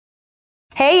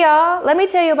Hey y'all, let me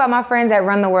tell you about my friends at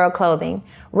Run the World Clothing.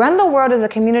 Run the World is a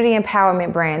community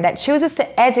empowerment brand that chooses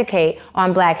to educate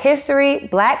on Black history,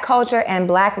 Black culture, and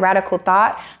Black radical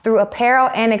thought through apparel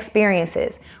and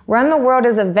experiences. Run the World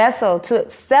is a vessel to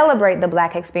celebrate the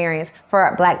Black experience for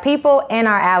our Black people and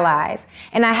our allies.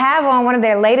 And I have on one of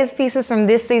their latest pieces from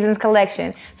this season's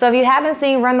collection. So if you haven't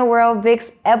seen Run the World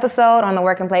Vic's episode on the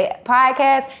Work and Play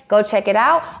podcast, go check it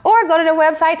out or go to their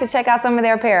website to check out some of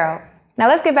their apparel. Now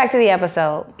let's get back to the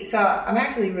episode. So I'm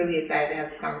actually really excited to have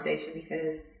this conversation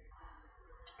because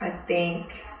I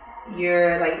think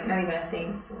you're like, not even I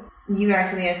think, you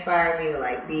actually inspired me to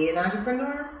like be an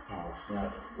entrepreneur. Oh,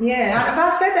 snap. Yeah,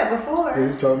 I've said that before. Yeah,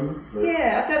 you told me. But...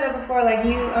 Yeah, I've said that before. Like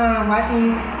you, watching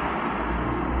you.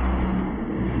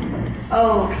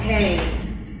 Okay.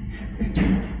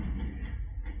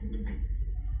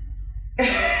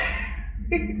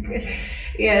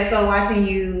 Yeah, so watching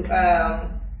you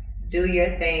do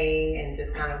your thing and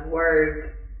just kind of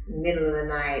work middle of the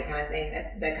night kind of thing,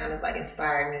 that kind of like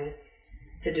inspired me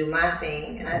to do my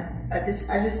thing. And I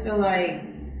just feel like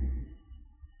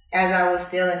as I was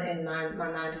still in my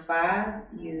 9 to 5,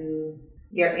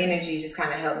 your energy just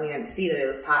kind of helped me see that it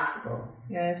was possible.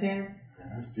 You know what I'm saying? Yeah,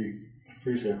 that's deep. I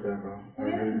appreciate that, bro. I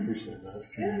really appreciate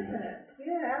that.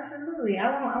 Yeah, absolutely.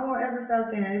 I won't ever stop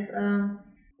saying this.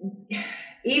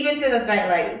 Even to the fact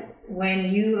like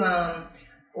when you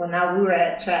we were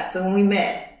at Trap. So when we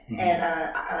met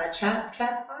at Trap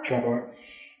Art.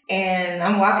 And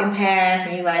I'm walking past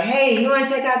and you're like, hey, you want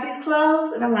to check out these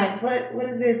clothes? And I'm like, what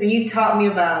is this? And you taught me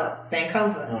about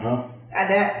Sankofa. Uh-huh.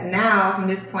 That now, from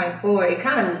this point forward, it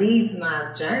kind of leads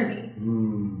my journey.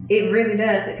 Mm. It really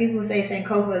does. If people say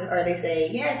Sankofa, or they say,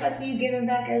 yes, I see you giving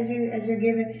back as you're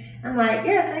giving. I'm like,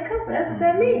 yeah, Sankofa, that's what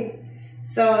that means.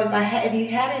 So if you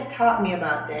hadn't taught me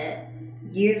about that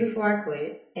years before I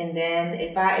quit, and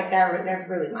then that's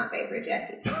really my favorite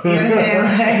jacket. You know what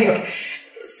I'm saying? Like,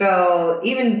 so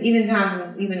even in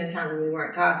times when we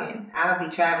weren't talking, I'll be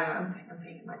traveling. I'm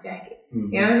taking my jacket.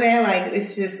 Mm-hmm. You know what I'm saying? Like,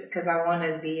 it's just because I want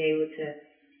to be able to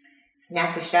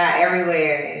snap a shot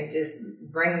everywhere and just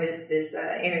bring this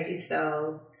energy.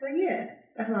 So yeah,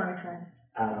 that's why I'm excited.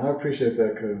 I appreciate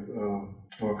that because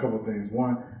for a couple of things.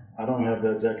 One, I don't have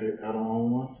that jacket. I don't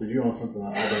own one. So you own something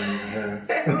I don't even have.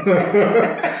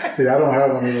 Yeah, I don't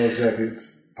have one of those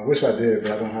jackets. I wish I did,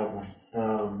 but I don't have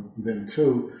one. Then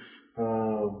two,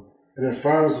 it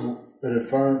affirms.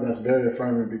 That's very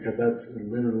affirming because that's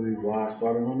literally why I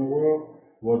started on the world.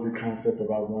 Was the concept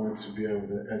of I wanted to be able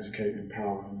to educate,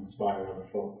 empower, and inspire other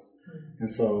folks. Mm-hmm.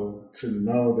 And so to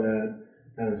know that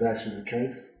is actually the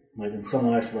case, like, and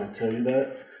someone actually like tell you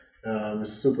that,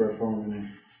 it's super affirming and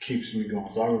keeps me going.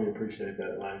 So I really appreciate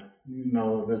that. Like,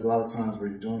 there's a lot of times where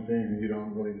you're doing things and you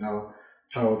don't really know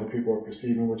how other people are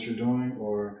perceiving what you're doing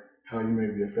or how you may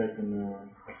be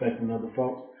affecting other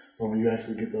folks. But when you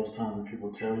actually get those times when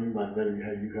people tell you, like, literally,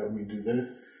 hey, you helped me do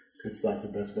this, it's like the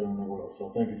best feeling in the world. So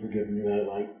thank you for giving me that,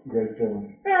 like, great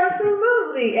feeling.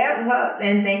 Absolutely. Yeah, well,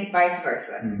 and thank you, vice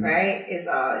versa, mm-hmm. Right? It's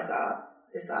all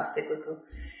cyclical.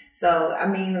 So, I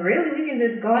mean, really, we can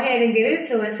just go ahead and get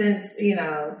into it since,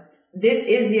 this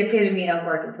is the epitome of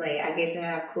work and play. I get to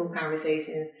have cool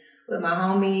conversations with my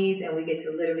homies, and we get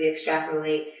to literally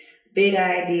extrapolate big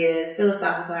ideas,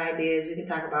 philosophical ideas. We can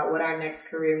talk about what our next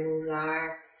career moves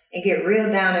are and get real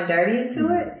down and dirty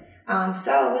into it.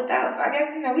 So without, I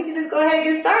guess, we can just go ahead and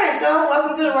get started. So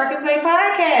welcome to the Work and Play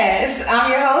podcast. I'm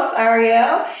your host,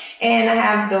 Ariel, and I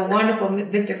have the wonderful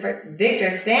Victor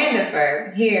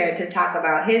Sandifer here to talk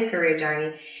about his career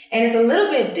journey. And it's a little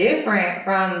bit different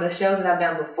from the shows that I've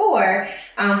done before,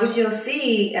 which you'll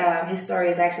see his story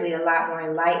is actually a lot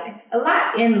enlightening.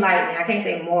 I can't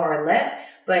say more or less,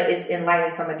 but it's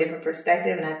enlightening from a different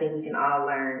perspective, and I think we can all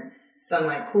learn some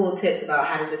like cool tips about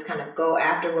how to just kind of go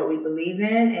after what we believe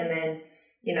in and then,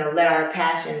 let our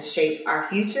passions shape our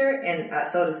future and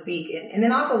so to speak. And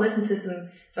then also listen to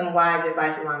some wise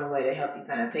advice along the way to help you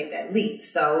kind of take that leap.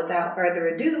 So without further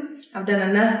ado, I've done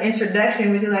enough introduction.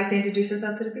 Would you like to introduce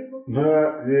yourself to the people?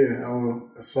 Yeah, I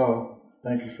will. So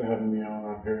thank you for having me on.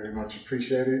 I very much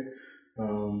appreciate it.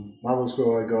 My little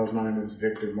school goes. My name is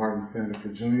Victor Martin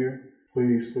Sandifer Jr.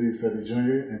 Please say the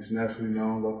Junior, internationally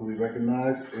known, locally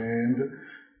recognized. And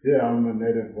yeah, I'm a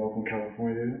native of Oakland,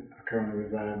 California. I currently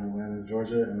reside in Atlanta,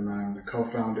 Georgia, and I'm the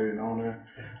co-founder and owner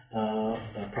of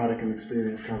a product and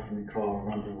experience company called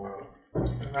Run the World.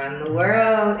 Run the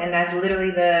World, and that's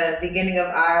literally the beginning of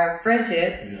our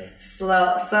friendship. Yes. So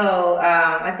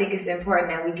I think it's important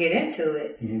that we get into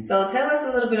it. Mm-hmm. So tell us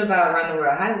a little bit about Run the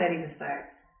World. How did that even start?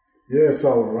 Yeah,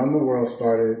 so Run the World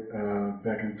started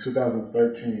back in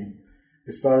 2013.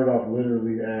 It started off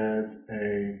literally as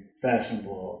a fashion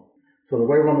blog. So the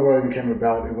way Run the World even came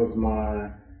about, it was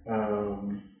my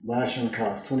last year in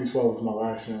college. 2012 was my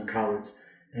last year in college.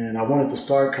 And I wanted to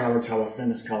start college how I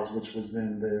finished college, which was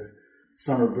in the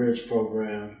Summer Bridge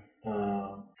program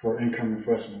for incoming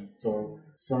freshmen. So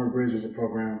Summer Bridge was a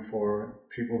program for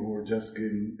people who were just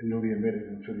getting newly admitted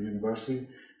into the university.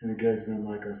 And it gave them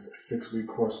like a 6-week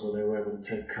course where they were able to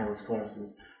take college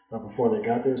classes before they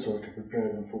got there, so it could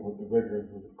prepare them for the rigor of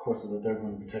the courses that they're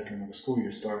going to be taking when the school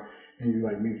year starts. And you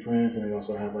like meet friends, and they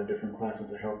also have like different classes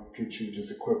to help get you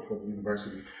just equipped for the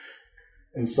university.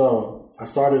 And so I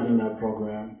started in that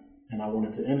program, and I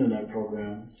wanted to end in that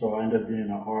program. So I ended up being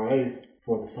an RA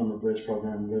for the Summer Bridge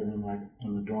program, living like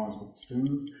in the dorms with the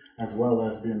students, as well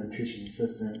as being a teacher's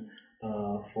assistant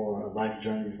for a Life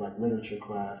Journeys like literature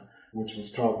class, which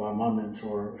was taught by my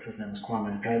mentor. His name is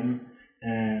Kwame Patton.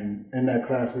 And in that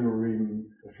class, we were reading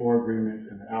The Four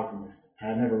Agreements and The Alchemist. I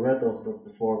had never read those books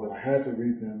before, but I had to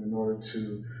read them in order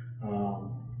to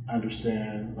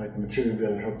understand like the material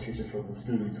that would help teach it for the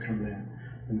students coming in.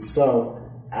 And so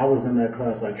I was in that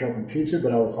class like helping teach it,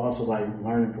 but I was also like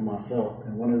learning for myself.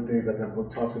 And one of the things that book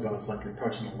talks about is like your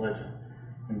personal legend.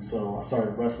 And so I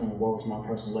started wrestling with what was my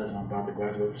personal legend. I'm about to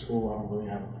graduate from school. I don't really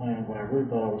have a plan. What I really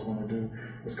thought I was going to do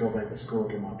is go back to school,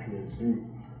 get my PhD,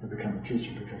 and become a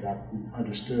teacher, because I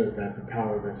understood that the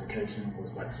power of education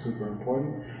was like super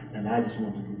important, and I just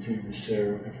wanted to continue to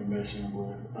share information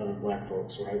with other Black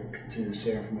folks, right? Continue to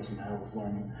share information that I was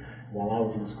learning while I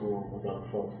was in school with other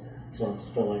folks. So I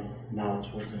just felt like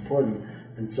knowledge was important.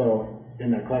 And so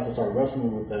in that class, I started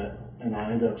wrestling with that, and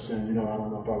I ended up saying, I don't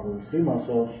know if I really see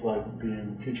myself like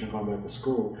being a teacher and going back to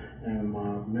school. And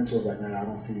my mentor was like, I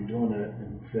don't see you doing that,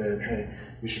 and said, hey,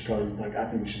 you should probably, I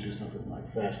think you should do something like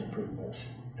fashion pretty much.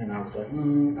 And I was like,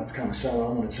 that's kind of shallow.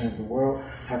 I want to change the world.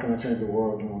 How can I change the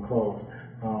world doing clothes?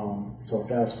 So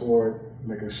fast forward,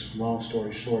 make a long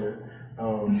story shorter.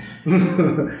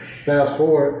 Fast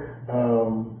forward,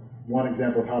 one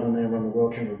example of how the name Run the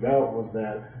World came about was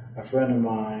that a friend of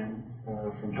mine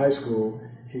from high school,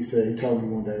 he told me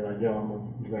one day, like, yo, I'm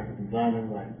a graphic designer,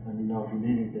 like, let me know if you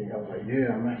need anything. I was like,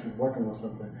 yeah, I'm actually working on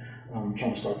something. I'm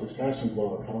trying to start this fashion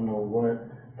blog. I don't know what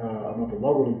I want the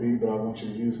logo to be, but I want you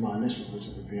to use my initials, which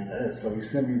is a V and an S. So he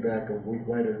sent me back a week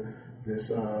later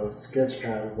this sketch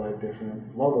pad of like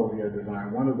different logos he had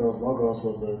designed. One of those logos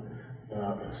was a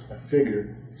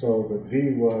figure. So the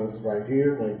V was right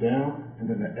here, like down, and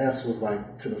then the S was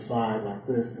like to the side like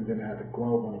this, and then it had the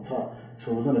globe on the top.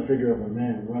 So it was in a figure of a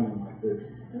man running like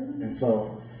this. Mm-hmm. And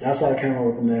so that's how I came up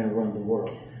with the name Run the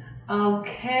World.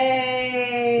 Okay.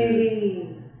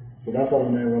 Yeah. So that's how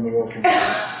the name Run the World came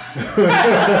about. I've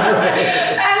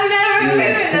never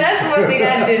been. That's one thing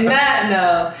I did not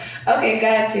know. Okay,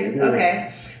 got you. Yeah.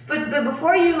 Okay, but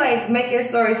before you like make your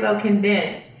story so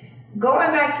condensed,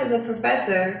 going back to the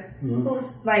professor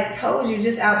who's like told you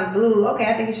just out the blue, okay,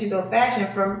 I think you should go fashion.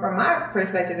 From my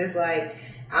perspective, it's like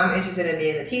I'm interested in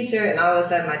being a teacher, and all of a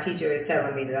sudden my teacher is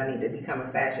telling me that I need to become a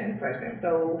fashion person.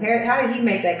 So how did he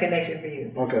make that connection for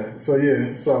you? Okay,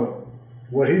 so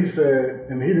what he said,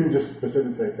 and he didn't just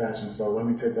specifically say fashion, so let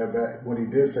me take that back. What he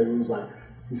did say,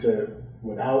 he said,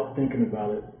 without thinking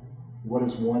about it, what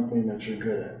is one thing that you're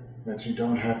good at, that you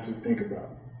don't have to think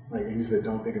about? Like, he said,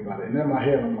 don't think about it. And in my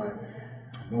head, I'm like,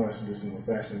 I know I should do some more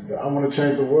fashion, but I want to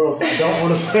change the world, so I don't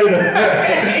want to say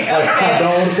that. I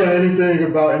don't want to say anything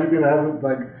about anything that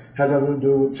has nothing to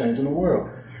do with changing the world.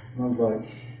 And I was like,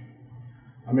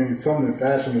 something in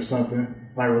fashion or something.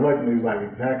 Like reluctantly, he was like,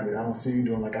 exactly. I don't see you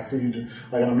doing I see you do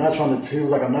like. And I'm not trying to. He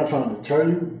was like, I'm not trying to deter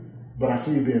you, but I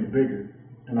see you being bigger,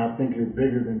 and I think you're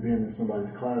bigger than being in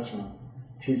somebody's classroom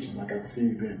teaching. Like I see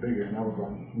you being bigger, and I was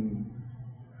like, And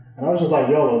I was just like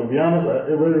YOLO. To be honest,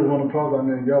 it literally was one of the problems I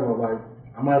made YOLO. Like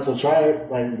I might as well try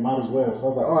it. Like might as well. So I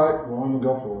was like, all right, well I'm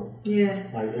gonna go for it. Yeah.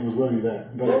 Like it was literally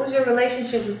that. But what was your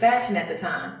relationship with fashion at the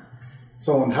time?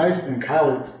 So in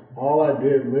college, all I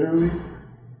did literally,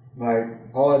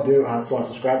 so I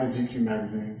subscribed to GQ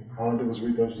magazines. All I did was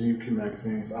read those GQ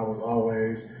magazines. I was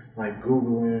always like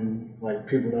Googling like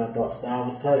people that I thought style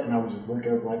was tight, and I would just look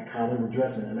at like how they were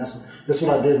dressing. And that's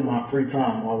what I did in my free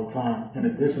time all the time. In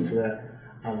addition to that,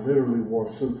 I literally wore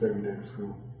suits every day to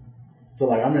school. So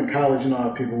like I'm in college, how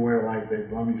people wear like they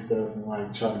bummy stuff and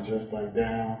like try to dress like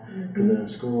down because they're in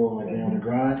school and like they on the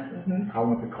grind. Mm-hmm. I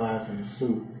went to class in a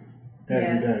suit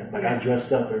every day. Like I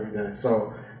dressed up every day.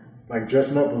 So like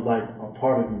dressing up was like a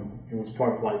part of me. It was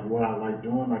part of like what I like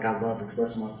doing. Like I love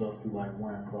expressing myself through like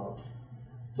wearing clothes.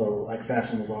 So like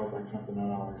fashion was always like something that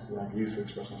I always like used to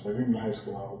express myself. Even in high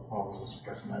school, I always was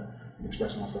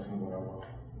expressing myself in what I wore.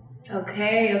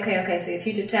 Okay. So your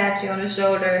teacher tapped you on the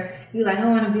shoulder. You like, I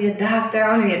want to be a doctor.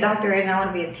 I want to be a doctor and I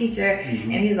want to be a teacher.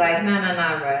 And he's like,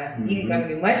 no, bro. You're going to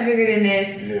be much bigger than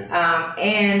this. Yeah.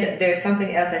 And there's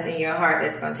something else that's in your heart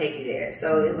that's going to take you there.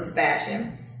 So it was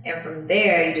fashion. And from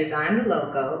there, you designed the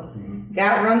logo,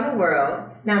 got Run the World.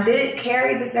 Now, did it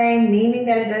carry the same meaning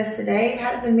that it does today?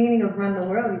 How did the meaning of Run the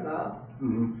World evolve?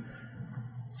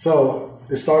 So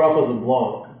it started off as a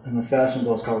blog. And the fashion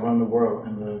blog is called Run the World,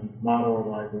 and the motto,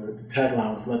 like the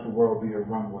tagline was "Let the world be your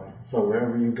runway." So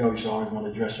wherever you go, you should always want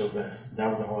to dress your best. That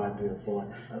was the whole idea. So like,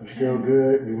 you feel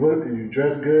good, you look, you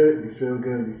dress good, you feel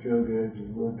good, you feel good, you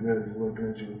look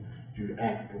good, you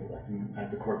act good, like you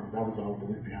act accordingly. That was the whole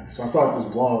belief behind it. So I started this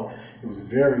blog. It was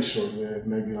very short-lived,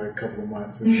 maybe like a couple of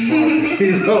months. It was hard to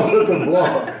keep up with the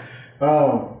blog.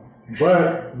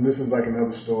 But and this is like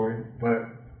another story.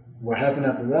 But what happened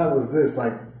after that was this,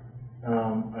 like.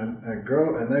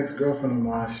 An ex-girlfriend of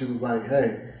mine, she was like,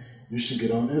 hey, you should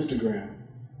get on Instagram.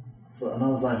 And I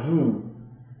was like,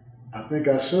 I think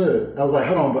I should. I was like,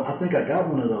 hold on, but I think I got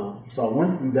one of those. So I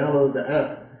went and downloaded the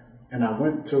app, and I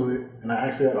went to it, and I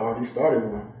actually had already started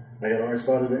one. Like, I had already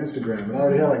started an Instagram, and I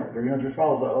already had like 300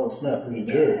 followers. Like, oh, snap, this is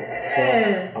good. So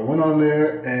I went on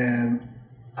there, and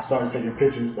I started taking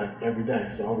pictures like every day.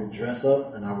 So I would dress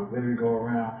up, and I would literally go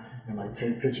around and like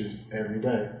take pictures every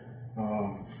day.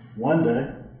 One day,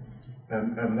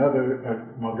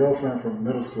 my girlfriend from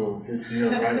middle school hits me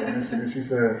up right on Instagram.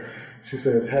 She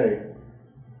says, hey,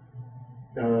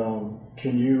 can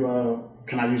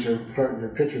I use your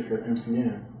picture for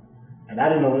MCM? And I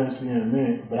didn't know what MCM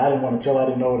meant, but I didn't want to tell her I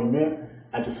didn't know what it meant.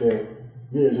 I just said,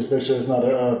 yeah, just make sure it's not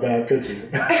a bad picture.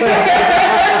 Okay.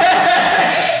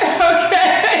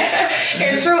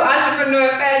 In true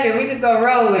entrepreneur fashion, we just gonna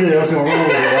roll with it. Yeah, I was gonna roll with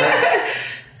it, right?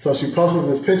 So she posts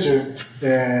this picture,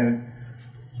 and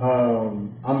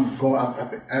I'm going.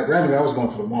 Randomly, I was going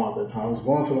to the mall at that time. I was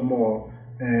going to the mall,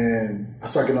 and I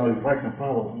started getting all these likes and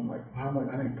follows. And I'm like, why am I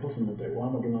didn't post them today? Why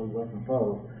am I getting all these likes and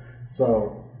follows?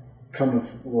 So, come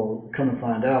to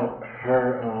find out,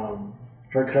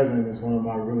 her cousin is one of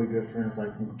my really good friends,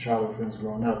 like from childhood friends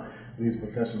growing up. He's a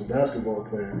professional basketball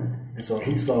player, and so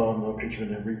he saw my picture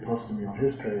and then reposted me on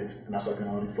his page, and I started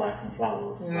getting all these likes and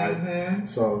follows, right?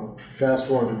 So fast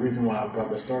forward, the reason why I brought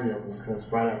that story up was because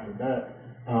right after that,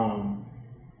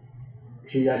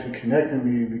 he actually connected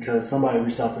me because somebody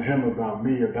reached out to him about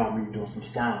me doing some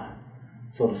styling.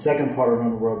 So the second part of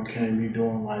Run the World became me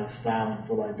doing like styling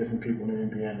for like different people in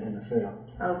the NBA and the NFL.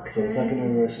 Okay. So the second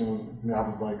iteration was I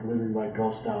was like literally like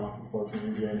ghost styling for folks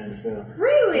in the NBA and the NFL.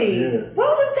 Really? So, yeah.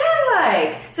 What was that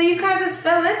like? So you kind of just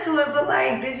fell into it, but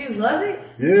like, did you love it?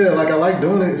 Yeah, like I like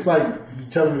doing it. It's like you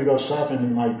telling me to go shopping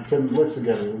and like putting looks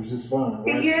together. It was just fun.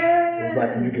 Right? Yeah. It was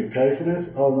like, can you get paid for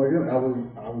this? Oh my god, I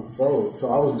was sold.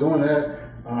 So I was doing that.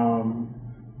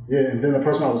 Yeah, and then the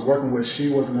person I was working with, she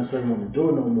wasn't necessarily wanting to do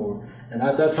it no more. And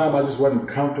at that time, I just wasn't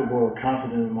comfortable or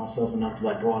confident in myself enough to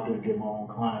like go out there and get my own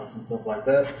clients and stuff like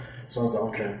that. So I was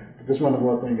like, okay, but this Run the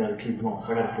World thing got to keep going.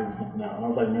 So I got to figure something out. And I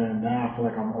was like, man, now I feel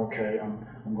like I'm okay.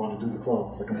 I'm going to do the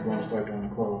clothes. Like I'm going to start doing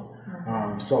the clothes.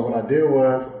 So what I did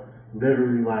was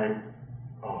literally like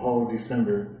a whole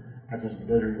December, I just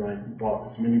literally like bought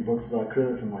as many books as I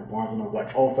could from like Barnes & Noble,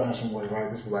 like old-fashioned way, right?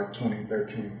 This is like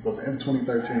 2013. So it's in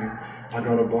 2013. I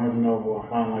go to Barnes & Noble, I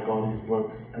find like all these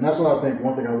books. And that's what I think,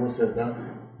 one thing I will say is that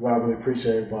what I really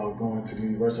appreciate about going to the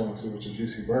university I went to, which is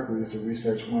UC Berkeley, it's a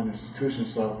research one institution.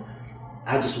 So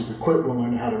I just was equipped with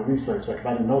learning how to research. Like if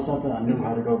I didn't know something, I knew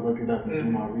how to go look it up and do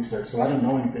my research. So I didn't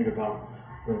know anything about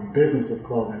the business of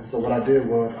clothing. So what I did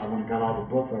was I went and got all the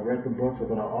books, I read the books,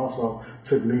 but I also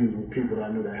took meetings with people that I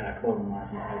knew that had clothing lines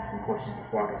and I asked them questions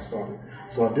before I got started.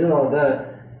 So I did all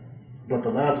that, but the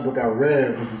last book I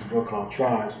read was this book called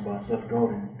Tribes by Seth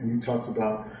Godin, and he talks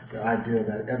about the idea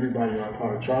that everybody are a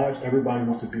part of tribes, everybody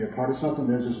wants to be a part of something,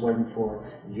 they're just waiting for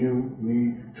you,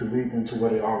 me, to lead them to where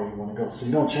they already want to go. So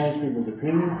you don't change people's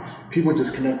opinion, people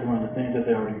just connect on the things that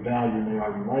they already value and they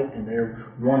already like, and they're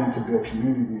wanting to build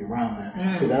community around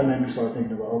that. So that made me start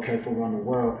thinking about, okay, for Run the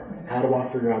World, how do I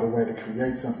figure out a way to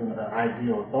create something, an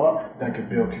idea or thought that could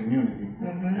build community?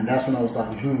 And that's when I was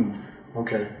like,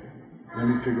 okay, let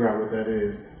me figure out what that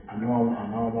is. I know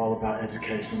I'm all about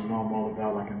education. I know I'm all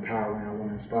about like empowering. I want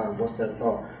to inspire. What's that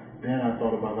thought? Then I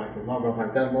thought about like the logo. I was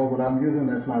like, that logo that I'm using,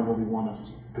 that's not really one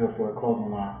that's good for a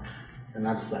clothing line. And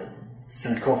I just like,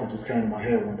 Sankofa just came to my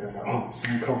head one day. I was like, oh,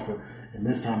 Sankofa. And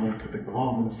this time I'm going to put the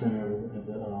globe in the center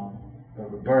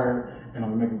of the bird, and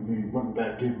I'm going to make it look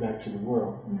back, give back to the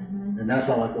world. And that's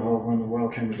how like the whole Run the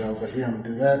World came about. I was like, yeah, I'm going to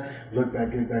do that. Look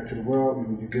back, give back to the world.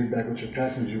 When you give back with your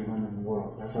passions, you're running the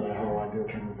world. That's how that whole idea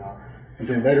came about. And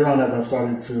then later on, as I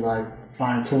started to like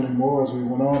fine tune it more as we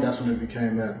went on, that's when it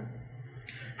became that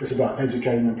it's about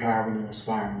educating, empowering, and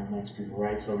inspiring the next people,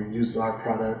 right? So we use our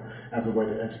product as a way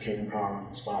to educate, empower, and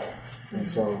inspire. Mm-hmm.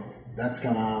 And so that's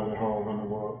kind of how the whole Run the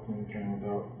World thing came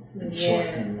about. In short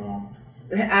and long.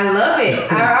 I love it.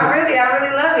 I really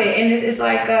love it. And it's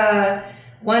like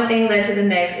one thing led to the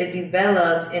next. It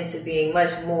developed into being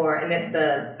much more. And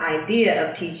the idea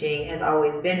of teaching has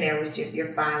always been there, which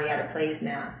you're finally at a place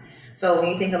now. So when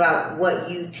you think about what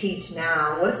you teach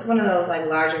now, what's one of those like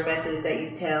larger messages that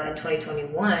you tell in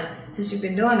 2021, since you've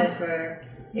been doing this for,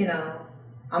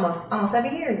 almost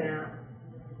 7 years now?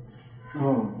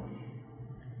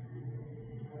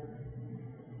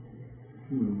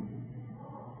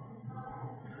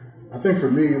 I think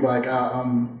for me, like I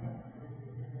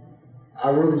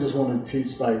really just want to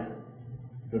teach like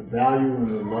the value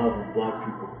and the love of Black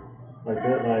people. Like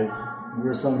that, like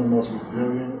we're some of the most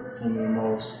resilient, some of the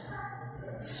most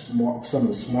smart, some of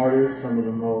the smartest, some of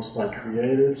the most like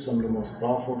creative, some of the most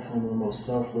thoughtful, some of the most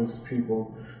selfless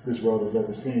people this world has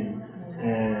ever seen.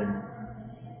 And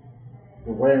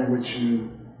the way in which you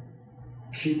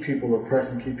keep people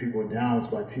oppressed and keep people down is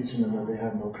by teaching them that they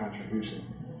have no contribution.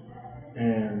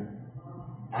 And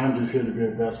I'm just here to be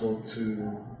a vessel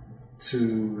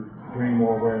to bring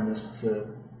more awareness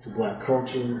to Black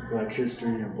culture, Black history,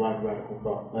 and Black radical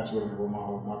thought. That's really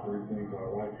what my three things are,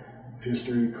 right?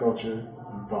 History, culture,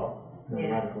 and thought,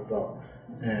 radical thought.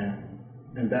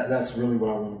 And that's really what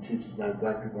I want to teach is that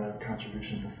Black people had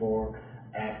contribution before,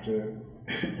 after,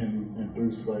 and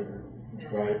through slavery,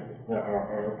 right? That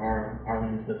our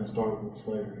lineage doesn't start with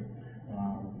slavery.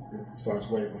 It starts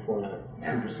way before that. It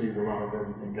supersedes a lot of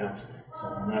everything else.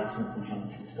 So in that sense, I'm trying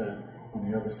to teach that.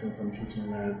 In the other sense, I'm teaching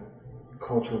that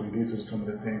culturally, these are some of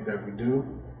the things that we do.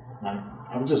 Like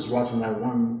I was just watching that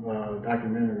one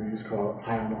documentary. It's called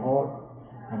High on the Hog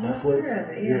on Netflix.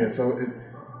 Yeah. So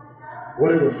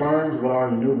what it affirms, what I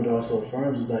already knew, but also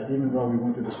affirms is that even though we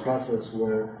went through this process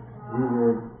where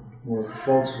where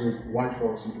white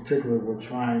folks in particular, were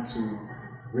trying to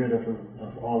rid of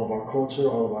all of our culture,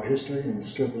 all of our history, and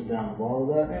strip us down of all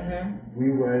of that,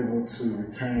 we were able to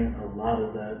retain a lot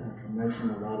of that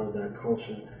information, a lot of that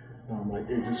culture. Like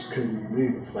it just couldn't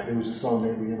leave us. Like it was just so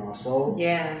innately in our soul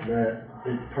that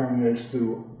it permeates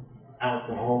throughout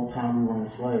the whole time we were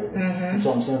enslaved. And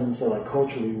so I'm saying to say, like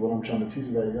culturally, what I'm trying to teach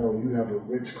is that, you have a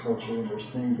rich culture, and there's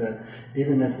things that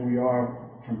even if we are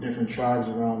from different tribes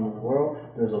around the world,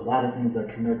 there's a lot of things that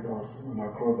connect us in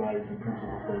our core values and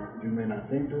principles that you may not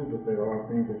think do, but there are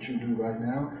things that you do right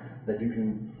now that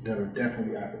are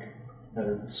definitely African, that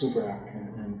are super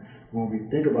African. And when we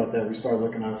think about that, we start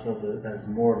looking at ourselves as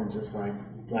more than just like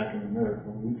Black in America.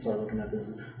 We start looking at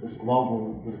this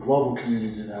global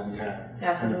community that we have.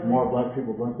 Absolutely. And if more Black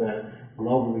people look at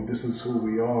globally, this is who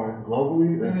we are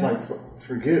globally. It's like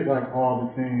forget like all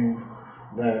the things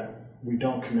that we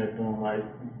don't connect on. Like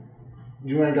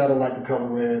you ain't gotta like the color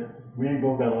red. We ain't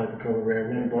both gotta like the color red.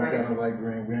 We ain't both gotta like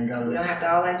green. We don't have to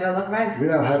all like jollof rice. We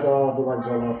don't have to all like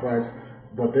jollof rice.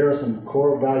 But there are some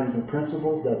core values and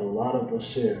principles that a lot of us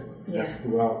share.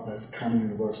 That's kind of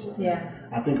universal.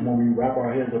 I think when we wrap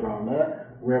our heads around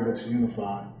that, we're able to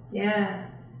unify. Yeah.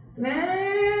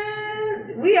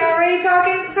 Man, we already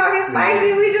talking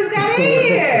spicy. We just got in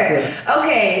here.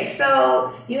 Okay,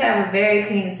 so you have a very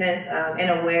keen sense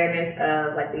and awareness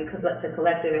of like the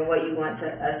collective and what you want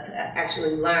us to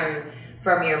actually learn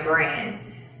from your brand.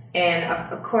 And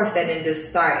of course, that didn't just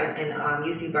start in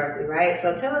UC Berkeley, right?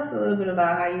 So tell us a little bit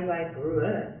about how you like grew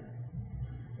up.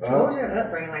 What was your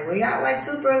upbringing like? Were y'all like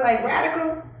super like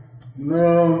radical?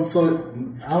 No, so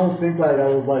I don't think like I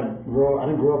was like I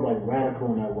didn't grow up like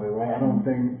radical in that way, right? I don't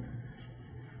think,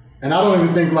 and I don't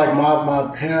even think like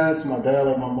my parents, my dad,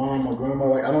 like my mom, my grandma,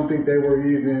 like I don't think they were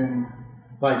even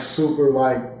like super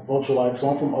like ultra like. So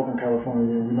I'm from Oakland,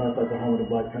 California, and we know it's like the home of the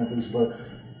Black Panthers, but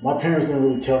my parents didn't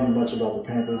really tell me much about the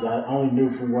Panthers. I only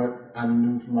knew from what I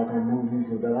knew from like on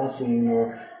movies that I seen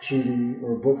or TV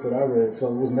or books that I read. So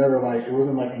it was never like, it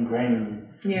wasn't like ingrained in me.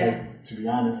 Yeah. Like, to be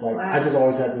honest, like I just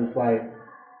always had this like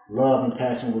love and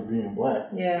passion with being Black.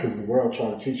 Yeah. Because the world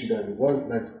tried to teach you that it wasn't,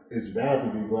 that it's bad to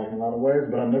be Black in a lot of ways,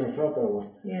 but I never felt that way.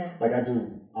 Yeah. Like I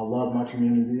love my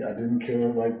community. I didn't care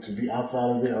like to be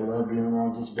outside of it. I love being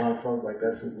around just Black folk. Like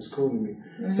that shit was cool to me.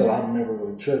 So I never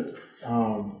really tripped.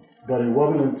 But it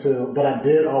wasn't until, but I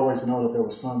did always know that there were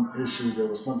some issues, there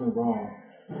was something wrong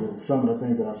with some of the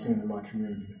things that I seen in my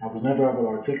community. I was never able to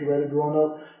articulate it growing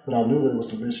up, but I knew there was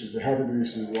some issues. There had to be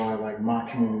issues why like my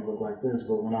community looked like this,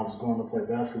 but when I was going to play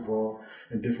basketball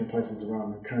in different places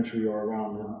around the country or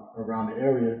around the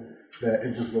area, that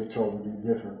it just looked totally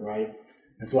different, right?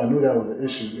 And so I knew that was an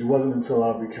issue. It wasn't until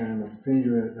I became a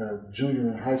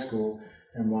junior in high school,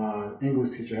 and my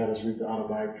English teacher had us read the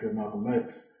autobiography of Malcolm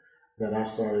X, that I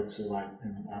started to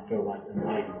and I felt like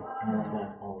enlightened. And I was like,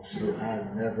 oh shit, I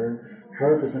had never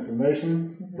heard this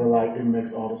information, but it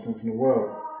makes all the sense in the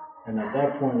world. And at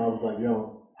that point I was like,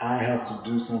 yo, I have to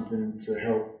do something to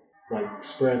help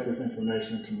spread this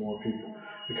information to more people.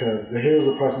 Because here's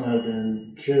a person that had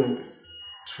been killed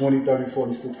 20, 30,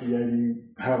 40, 60, 80,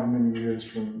 however many years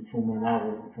from when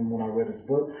I read his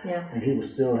book. Yeah. And he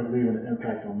was still leaving an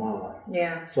impact on my life.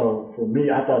 Yeah. So for me,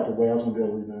 I thought the way I was going to be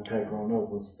able to leave an impact growing up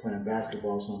was playing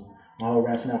basketball. So my whole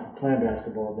rationale for playing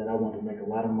basketball is that I wanted to make a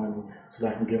lot of money so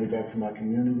that I can give it back to my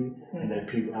community and that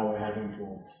I would have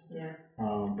influence. Yeah.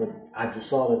 But I just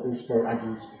saw that I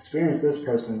just experienced this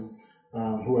person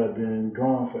who had been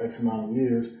gone for X amount of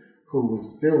years, who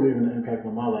was still leaving an impact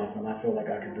on my life, and I felt like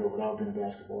I could do it without playing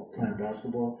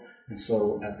basketball. And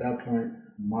so at that point,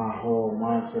 my whole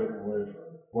mindset with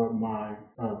what my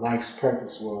life's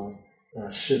purpose was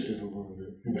shifted a little bit.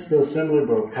 It was still similar,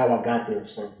 but how I got there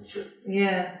started to shift.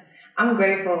 Yeah. I'm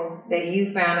grateful that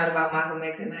you found out about Malcolm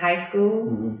X in high school.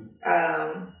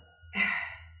 Mm-hmm.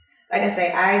 Like I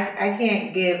say, I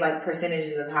can't give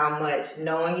percentages of how much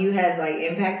knowing you has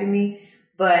impacted me,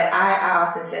 but I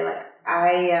often say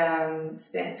I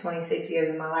spent 26 years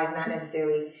of my life not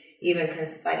necessarily even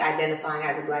identifying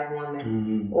as a Black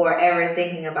woman or ever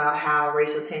thinking about how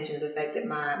racial tensions affected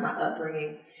my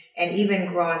upbringing. And even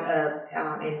growing up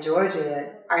in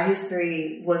Georgia, our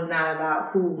history was not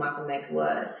about who Malcolm X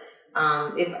was.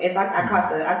 If I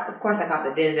caught of course I caught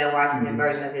the Denzel Washington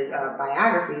version of his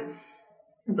biography,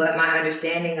 but my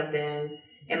understanding of them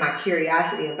and my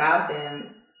curiosity about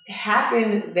them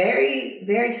happened very,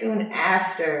 very soon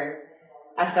after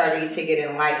I started to get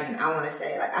enlightened. I want to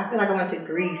say, I feel like I went to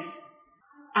Greece.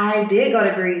 I did go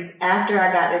to Greece after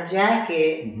I got the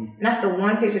jacket. And that's the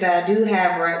one picture that I do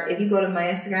have where if you go to my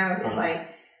Instagram, it's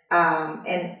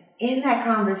and in that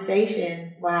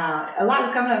conversation, wow, a lot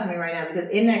is coming up for me right now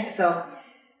because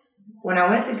when I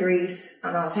went to Greece,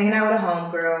 I was hanging out with a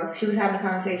homegirl. She was having a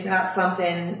conversation about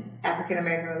something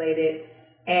African-American related,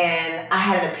 and I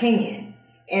had an opinion.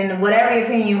 And whatever the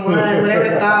opinion was, whatever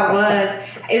the thought was,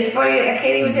 it's funny, I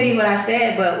can't even tell you what I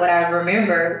said, but what I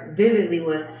remember vividly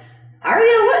was,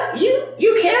 Aria, what?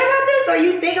 You care about this? Or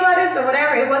you think about this or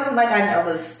whatever? It wasn't like I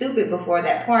was stupid before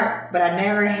that part, but I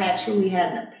never truly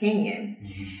had an opinion.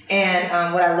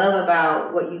 And what I love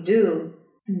about what you do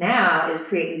now is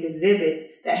create these exhibits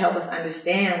that help us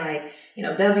understand,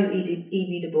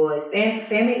 W.E.B. Du Bois.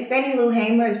 Fannie Lou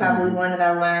Hamer is probably one that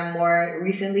I learned more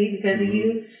recently because of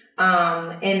you. From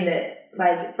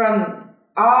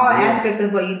all aspects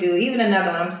of what you do, even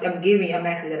another one, I'm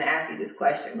actually going to ask you this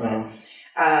question, but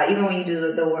even when you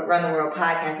do the Run the World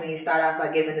podcast, when you start off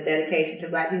by giving the dedication to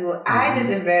Black people, I just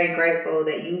am very grateful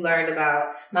that you learned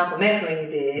about Malcolm X when you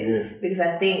did, because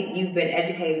I think you've been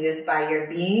educated just by your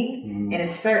being, and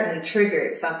it certainly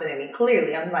triggered something in me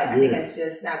clearly. I'm I think that's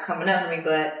just not coming up for me,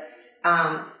 but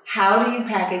how do you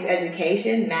package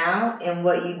education now in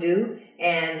what you do,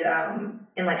 and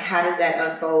how does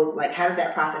that unfold? How does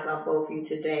that process unfold for you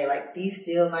today? Do you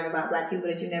still learn about Black people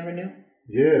that you never knew?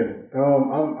 Yeah,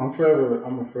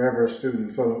 I'm a forever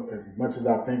student. So as much as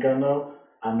I think I know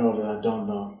that I don't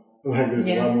know. There's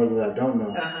a lot more that I don't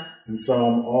know, and so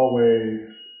I'm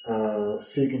always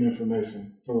seeking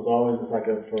information. So it's always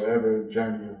a forever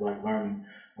journey of learning.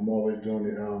 I'm always doing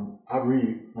it. I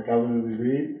read, I literally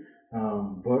read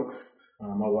books. I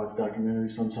watch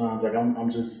documentaries sometimes. I'm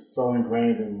just so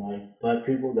ingrained in Black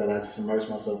people that I just immerse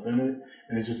myself in it,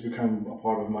 and it's just become a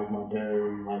part of my daily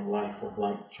life of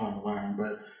trying to learn.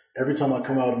 But every time I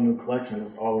come out with a new collection,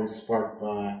 it's always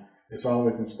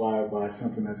inspired by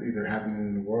something that's either happening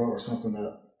in the world or something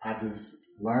that I just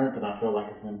learned that I feel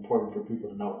like it's important for people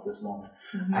to know at this moment.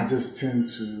 I just tend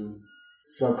to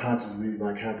subconsciously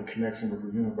have a connection with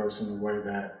the universe in a way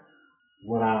that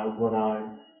what I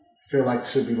feel like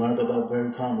should be learned at that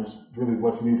very time is really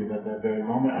what's needed at that very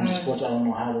moment. I'm just fortunate, I don't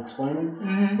know how to explain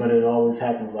it, but it always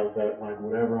happens like that.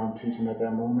 Whatever I'm teaching at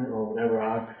that moment or whatever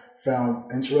I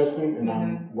found interesting and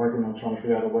I'm working on trying to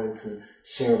figure out a way to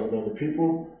share with other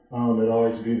people, it'll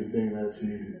always be the thing that's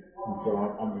needed. And so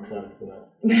I'm excited for that.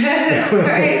 That's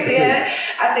crazy.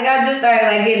 I think I just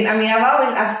started getting,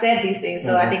 I've said these things.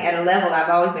 So I think at a level I've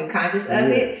always been conscious of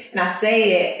it, and I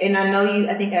say it, and I know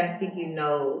I think you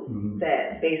know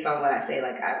that based on what I say,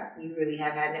 you really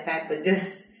have had an impact, but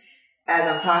just as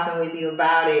I'm talking with you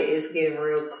about it, it's getting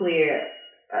real clear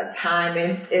time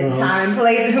and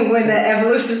place when the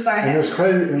evolution started. And it's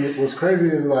crazy. And what's crazy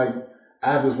is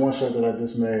I have this one shirt that I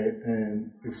just made,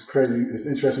 and it's crazy. It's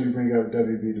interesting you bring up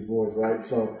W.B. Du Bois, right?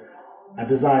 So I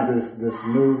designed this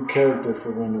new character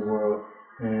for Run the World,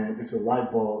 and it's a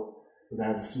light bulb that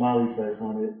has a smiley face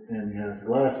on it, and he has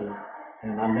glasses.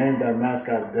 And I named that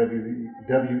mascot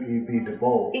W.E.B. Du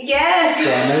Bois. Yes!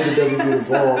 So I named it W.E.B. Du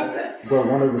Bois, but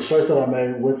one of the shirts that I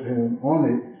made with him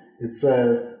on it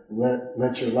says,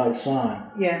 let your light shine.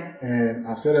 Yeah. And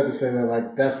I've said that to say that,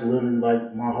 like, that's literally,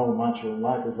 like, my whole mantra in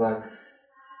life is, like,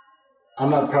 I'm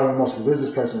not probably the most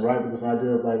religious person, right? But this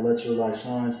idea of, like, let your light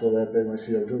shine so that they may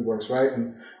see your good works, right?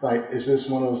 And, like, it's just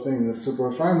one of those things that's super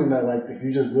affirming that, like, if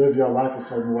you just live your life a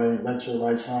certain way and let your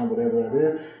light shine, whatever that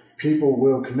is, people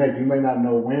will connect. You may not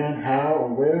know when, how, or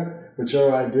where, but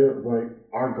your idea, like,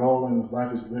 our goal in this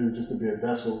life is literally just to be a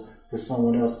vessel for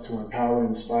someone else to empower and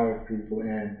inspire people.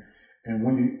 And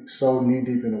when you're so knee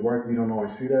deep in the work, you don't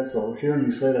always see that. So hearing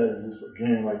you say that is just,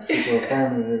 again, like, super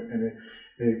affirming, and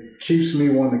it keeps me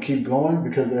wanting to keep going,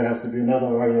 because there has to be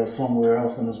another radio somewhere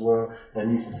else in this world that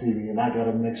needs to see me, and I got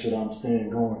to make sure that I'm staying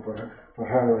going for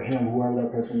her or him, whoever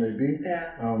that person may be.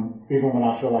 Yeah. Even when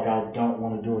I feel like I don't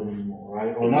want to do it anymore,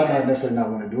 right? Or not necessarily not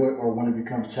want to do it, or when it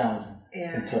becomes challenging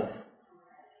and tough.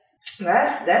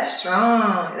 That's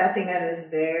strong. I think that is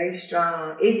very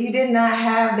strong. If you did not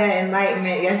have that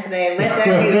enlightenment yesterday, let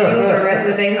that be the fuel for the rest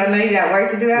of the days. I know you got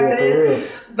work to do after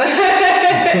this, but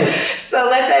so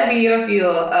let that be your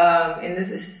fuel. And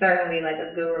this is certainly like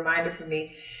a good reminder for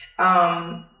me.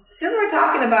 Since we're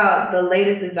talking about the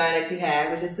latest design that you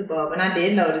have, which is the bulb, and I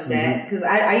did notice that because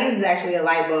I use actually a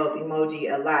light bulb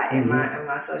emoji a lot in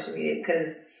my social media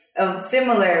because of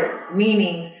similar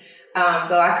meanings.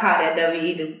 So I caught that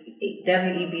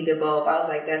W.E.B. Du Bois. I was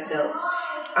like, that's dope.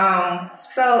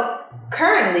 So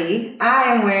currently, I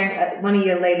am wearing one of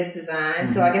your latest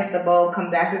designs. So I guess the bulb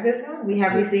comes after this one. We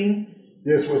seen?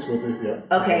 Yes, with this, yeah.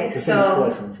 Okay, it's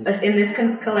in this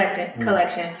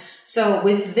collection. So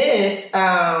with this,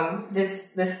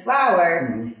 this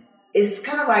flower is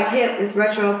kind of like hip. It's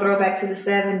retro, throwback to the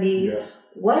 70s. Yeah.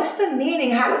 What's the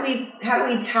meaning? How do we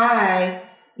tie,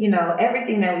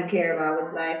 everything that we care about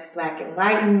with Black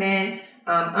enlightenment,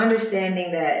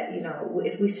 understanding that,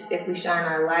 if we shine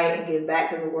our light and give back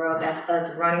to the world, that's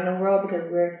us running the world, because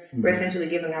we're essentially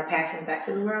giving our passion back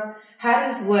to the world. How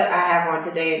does what I have on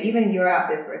today, and even your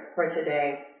outfit for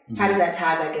today, how does that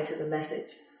tie back into the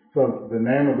message? So the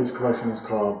name of this collection is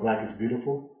called Black is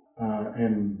Beautiful.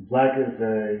 And Black is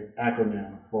a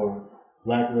acronym for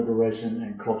Black Liberation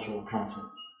and Cultural Conscience,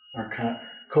 or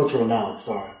Cultural Knowledge,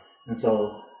 sorry. And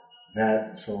so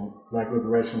Black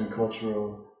Liberation and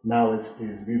Cultural Knowledge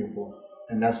is beautiful.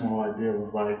 And that's my whole idea,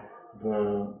 was like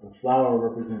the flower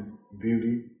represents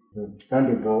beauty, the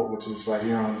thunderbolt, which is right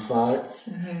here on the side,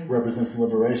 represents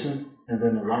liberation, and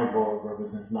then the light bulb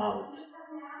represents knowledge.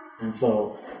 And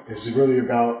so it's really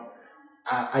about,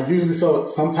 I usually, so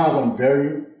sometimes I'm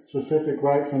very specific,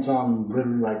 right? Sometimes I'm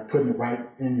literally like putting it right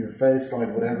in your face, like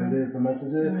whatever it is the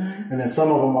message is. And then some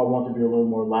of them I want to be a little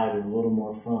more light and a little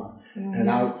more fun. And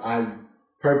I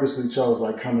purposely chose,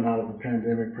 like, coming out of the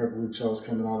pandemic,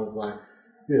 coming out of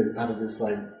out of this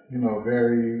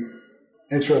very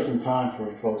interesting time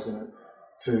for folks,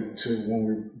 to when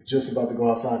we're just about to go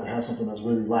outside, to have something that's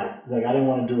really light. Like, I didn't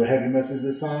want to do a heavy message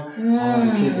this time. I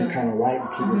wanted to keep it kind of light and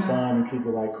keep it fun and keep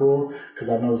it like cool, because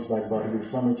I know it's like about to be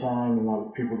summertime and a lot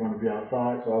of people are going to be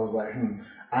outside. So I was like,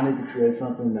 I need to create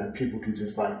something that people can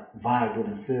just like vibe with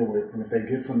and feel with. And if they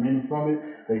get some meaning from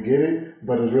it, they get it.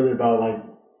 But it's really about like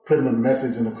putting the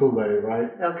message in the Kool-Aid,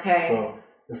 right? Okay. So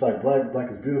it's like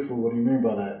Black is Beautiful. What do you mean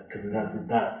by that? Because it has the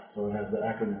dots, so it has the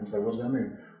acronym. It's like, what does that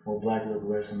mean? Well, Black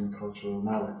Liberation and Cultural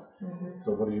Knowledge.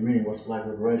 So what do you mean? What's Black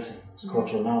Liberation? What's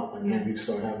cultural knowledge? Like, maybe you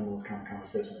start having those kind of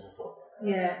conversations with folks.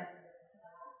 Yeah.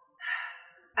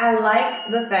 I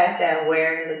like the fact that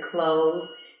wearing the clothes,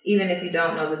 even if you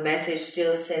don't know the message,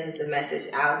 still sends the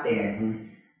message out there.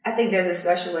 I think there's a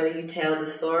special way that you tell the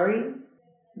story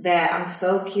that I'm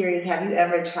so curious. Have you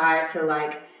ever tried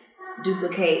to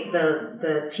duplicate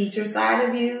the teacher side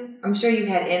of you? I'm sure you've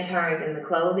had interns in the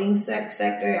clothing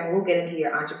sector, and we'll get into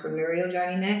your entrepreneurial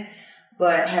journey next.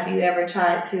 But have you ever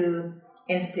tried to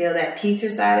instill that teacher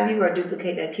side of you, or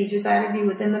duplicate that teacher side of you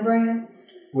within the brand?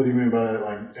 What do you mean by that?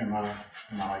 Like, am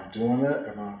I doing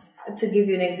that? To give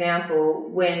you an example,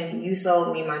 when you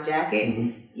sold me my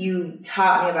jacket, you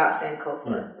taught me about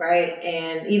Sankofa, right?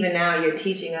 And even now you're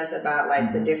teaching us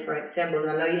about the different symbols.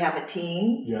 And I know you have a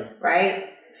team, right?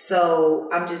 So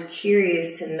I'm just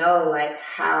curious to know,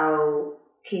 how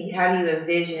do you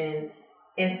envision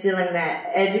instilling that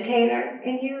educator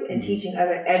in you and teaching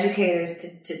other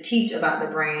educators to teach about the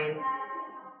brand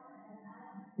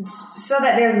so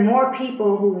that there's more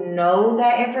people who know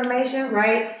that information,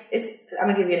 right? I'm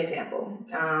gonna give you an example.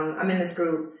 I'm in this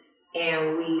group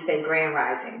and we say Grand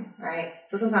Rising, right?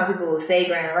 So sometimes people will say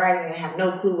Grand Rising and have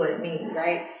no clue what it means,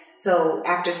 right? So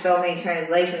after so many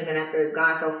translations and after it's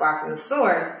gone so far from the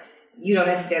source, you don't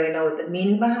necessarily know what the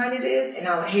meaning behind it is. And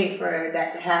I would hate for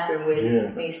that to happen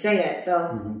when you say that.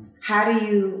 So how do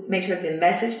you make sure the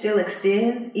message still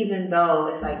extends, even though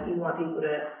it's like you want people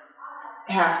to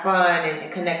have fun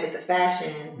and connect with the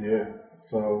fashion? Yeah.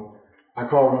 So I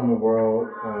call Run the World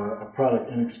a product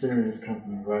and experience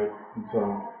company, right? And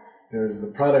so there's the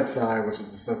product side, which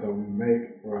is the stuff that we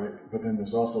make, right? But then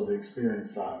there's also the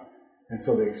experience side. And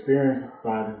so the experience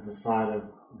side is the side of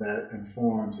that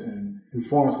informs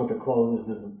what the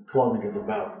clothing is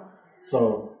about.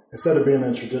 So instead of being in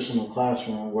a traditional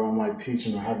classroom where I'm like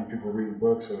teaching or having people read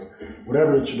books or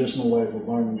whatever the traditional ways of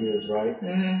learning is, right?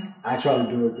 I try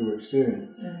to do it through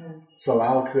experience. So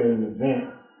I'll create an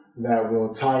event that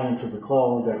will tie into the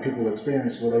clothes that people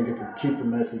experience where they get to keep the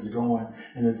message going,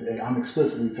 and I'm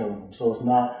explicitly telling them. So it's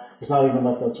not even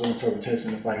left up to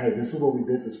interpretation. It's like, hey, this is what we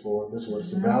did this for, this is what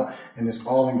it's about, and it's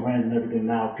all ingrained in everything.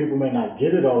 Now, people may not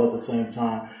get it all at the same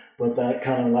time, but that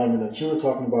kind of enlightenment that you were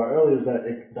talking about earlier is that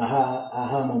the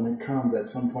aha moment comes at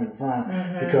some point in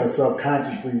time because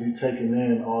subconsciously you're taking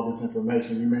in all this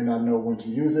information. You may not know when to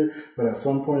use it, but at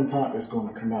some point in time, it's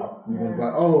going to come out. And you're going to be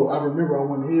like, oh, I remember I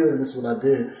went here and this is what I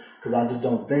did. Because I just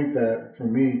don't think that, for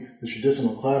me, the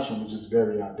traditional classroom is just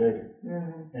very outdated.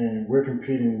 And we're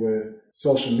competing with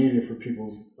social media for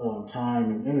people's time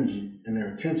and energy and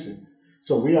their attention.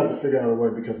 So we have to figure out a way,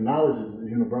 because knowledge is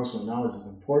universal, knowledge is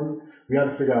important. We have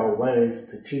to figure out ways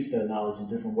to teach that knowledge in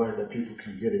different ways that people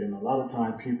can get it. And a lot of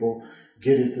time people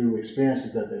get it through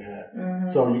experiences that they had.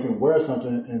 So you can wear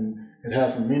something and it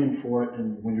has some meaning for it.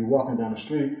 And when you're walking down the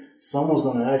street, someone's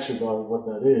going to ask you about what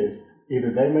that is. Either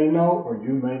they may know or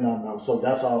you may not know. So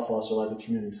that's how I foster like the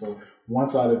community. So one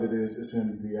side of it is it's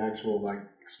in the actual like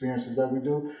experiences that we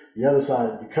do. The other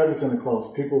side, because it's in the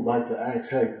clothes, people like to ask,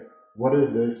 hey, what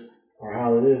is this or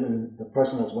how it is? And the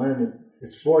person that's wearing it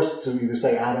is forced to either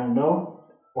say, I don't know,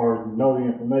 or know the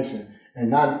information.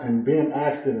 And being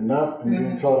asked it enough and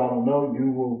being told I don't know,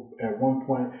 you will at one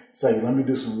point say, let me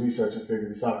do some research and figure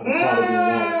this out because I'm trying to be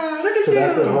honest. Look at so you.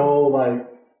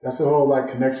 That's the whole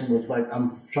connection with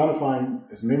I'm trying to find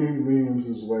as many mediums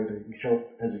as a way to help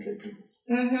educate people.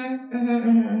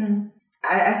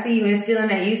 I see you instilling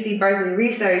that UC Berkeley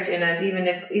research in us, even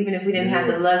if we didn't have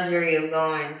the luxury of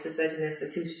going to such an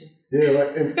institution. Yeah,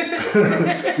 right.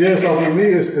 So for me,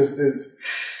 it's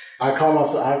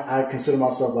I consider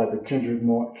myself like the Kendrick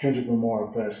Lamar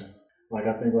of fashion. Like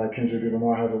I think like Kendrick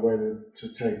Lamar has a way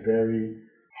to take very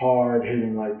hard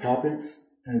hitting like topics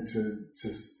and to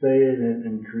say it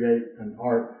and create an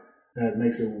art that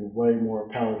makes it way more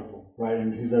palatable, right?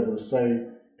 And he's able to say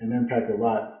and impact a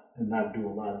lot and not do a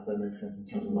lot, if that makes sense in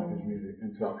terms of like his music.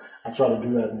 And so I try to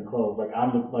do that in clothes. Like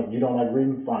you don't like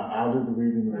reading, fine. I'll do the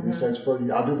reading and the research for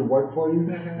you. I'll do the work for you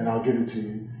and I'll give it to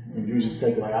you. And you just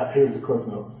take it like, here's the cliff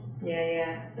notes.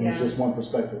 And it's just one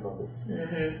perspective of it.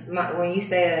 When you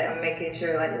say that, I'm making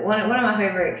sure, like, one of my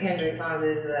favorite Kendrick songs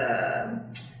is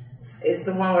it's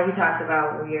the one where he talks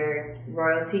about your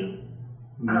royalty.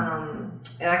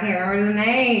 And I can't remember the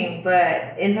name,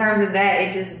 but in terms of that,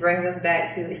 it just brings us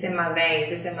back to, it's in my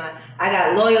veins. I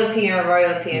got loyalty and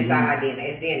royalty inside my DNA.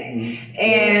 It's DNA.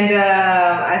 And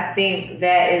I think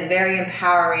that is very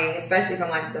empowering, especially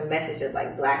from like the message of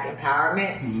like Black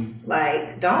empowerment.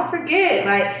 Like, don't forget,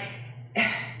 like,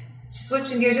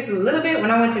 switching gears just a little bit, when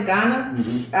I went to Ghana,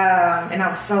 and I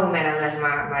was so mad I left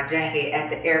my jacket at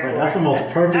the airport. Right, that's the most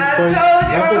perfect place.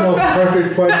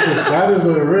 Perfect place. That is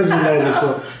the originator.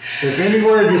 So if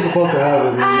anywhere you're supposed to have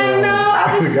it. I know.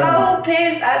 I was so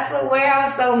pissed. I swear I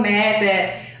was so mad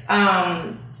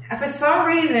that for some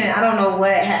reason, I don't know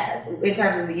what happened in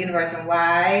terms of the universe and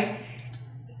why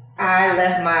I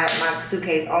left my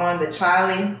suitcase on the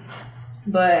trolley,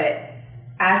 but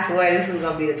I swear this was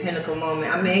going to be the pinnacle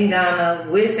moment. I'm in Ghana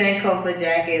with Sankofa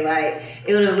jacket. Like,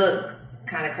 it would have looked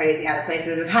kind of crazy how the place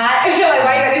was hot. Like,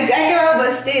 why you got this jacket on?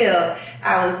 But still,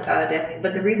 I was definitely.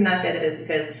 But the reason I said it is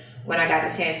because when I got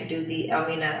the chance to do the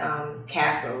Elmina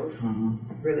castles,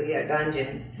 really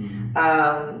dungeons,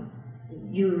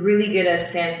 you really get a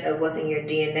sense of what's in your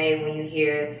DNA when you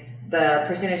hear the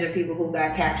percentage of people who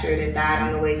got captured and died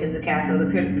on the way to the castle, the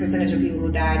percentage of people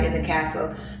who died in the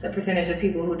castle, the percentage of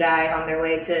people who died on their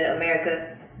way to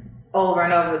America. Over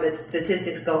and over, the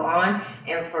statistics go on.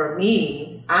 And for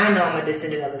me, I know I'm a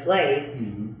descendant of a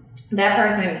slave. That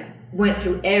person went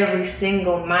through every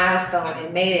single milestone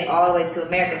and made it all the way to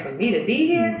America for me to be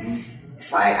here.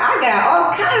 it's like I got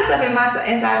all kind of stuff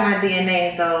inside my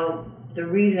DNA. So the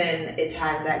reason it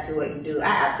ties back to what you do, I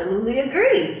absolutely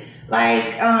agree.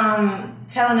 Like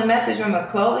telling a message from a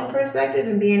clothing perspective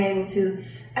and being able to,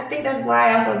 I think that's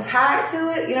why I'm so tied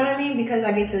to it. You know what I mean? Because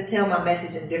I get to tell my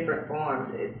message in different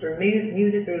forms through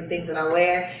music, through the things that I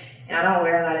wear. And I don't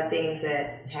wear a lot of things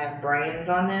that have brands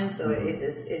on them, so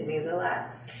it means a lot.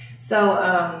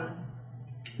 So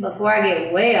before I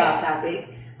get way off topic,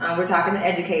 we're talking the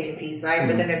education piece, right?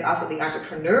 But then there's also the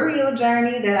entrepreneurial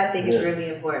journey that I think is really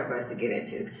important for us to get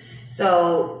into.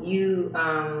 So you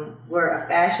were a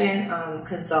fashion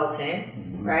consultant,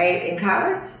 right, in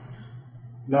college?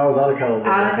 No, I was out of college.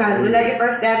 Out of college. Was that your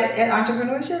first stab at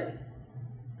entrepreneurship?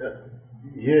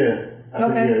 Yeah. I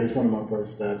think, it's one of my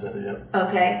first stabs at it, yep.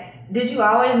 Okay. Did you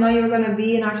always know you were going to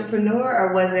be an entrepreneur,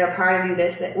 or was there a part of you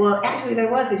that said, well, actually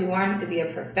there was, because you wanted to be a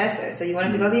professor. So you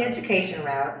wanted to go the education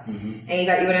route, and you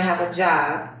thought you were going to have a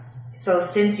job. So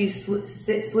since you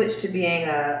switched to being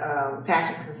a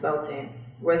fashion consultant,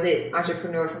 was it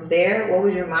entrepreneur from there? What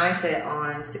was your mindset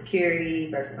on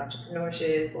security versus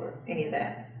entrepreneurship or any of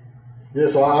that? Yeah,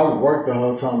 so I worked the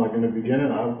whole time. Like in the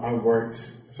beginning, I worked,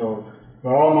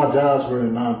 but all my jobs were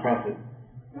in nonprofit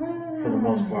for the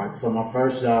most part. So my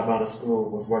first job out of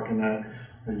school was working at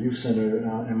a youth center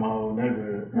in my old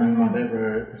neighborhood. Right? My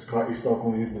neighborhood is called East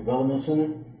Oakland Youth Development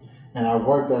Center. And I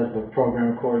worked as the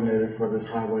program coordinator for this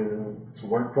Highway to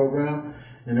Work program.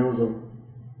 And it was a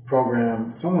program,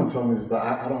 someone told me this, but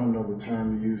I don't know the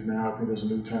term you use now. I think there's a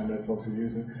new term that folks are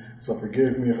using. So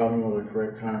forgive me if I don't know the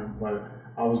correct term, but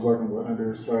I was working with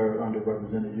underserved,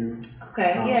 underrepresented youth.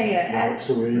 Okay,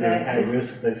 So we're either at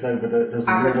risk, they say, but there's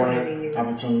a new word,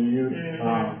 opportunity youth.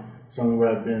 Some who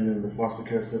have been in the foster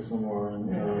care system or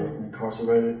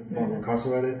incarcerated.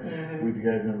 We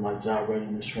gave them like job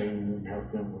readiness training and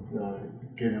helped them with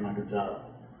getting like a job.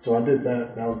 So I did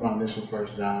that. That was my initial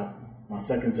first job. My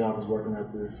second job was working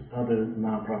at this other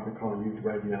nonprofit called Youth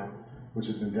Radio, which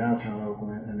is in downtown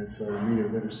Oakland, and it's a media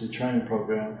literacy training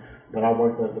program. But I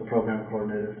worked as the program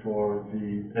coordinator for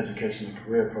the education and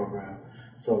career program.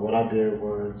 So what I did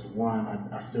was, one,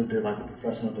 I still did like the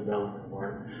professional development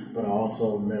work, but I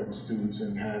also met with students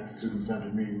and had students under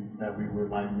me that we would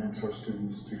like mentor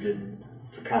students to get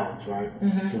to college, right?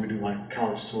 So we do like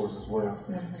college tours as well.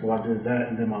 So I did that,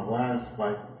 and then my last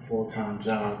like full-time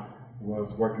job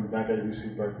was working back at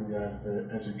UC Berkeley as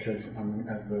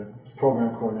as the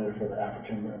program coordinator for the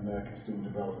African American Student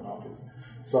Development Office.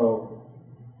 So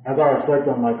as I reflect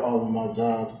on like all of my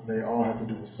jobs, they all have to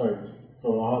do with service.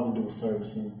 So all have to do with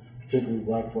service, and particularly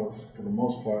Black folks, for the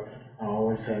most part, I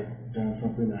always had done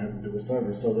something that had to do with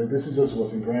service. So this is just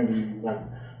what's ingrained in me. Like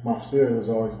my spirit has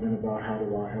always been about how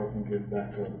do I help and give back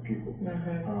to other people.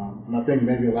 And I think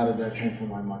maybe a lot of that came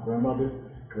from like my grandmother,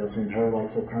 because I've seen her like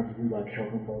subconsciously like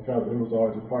helping folks out. But it was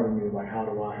always a part of me, like how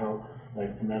do I help?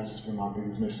 Like, and that's just been my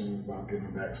biggest mission, about giving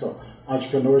back. So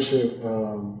entrepreneurship.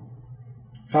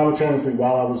 Simultaneously,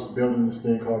 while I was building this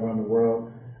thing called Run the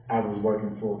World, I was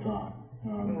working full time.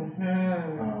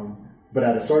 But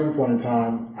at a certain point in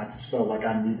time, I just felt like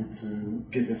I needed to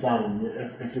get this out of me.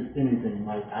 If anything,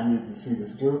 like I needed to see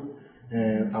this through.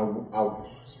 And I was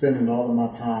spending all of my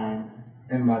time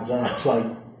in my jobs, like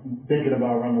thinking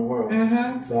about Run the World.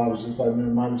 So I was just like,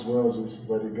 man, might as well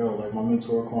just let it go. Like my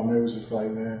mentor, Kwame, was just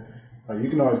like, man, like you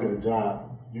can always get a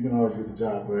job. You can always get a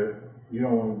job, but you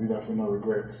don't want to be left with no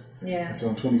regrets. And so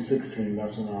in 2016,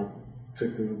 that's when I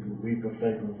took the leap of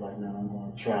faith and was like, man, I'm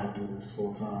going to try to do this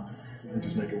full time and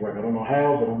just make it work. I don't know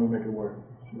how, but I'm going to make it work.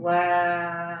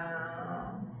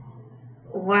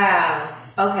 Wow.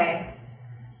 Okay.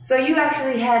 So you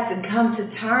actually had to come to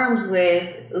terms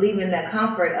with leaving the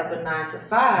comfort of a 9 to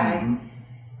 5.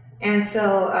 And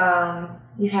so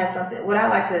you had something, what I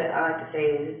like to say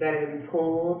is it's better to be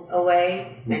pulled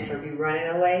away than to be running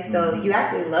away. So you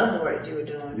actually love the work that you were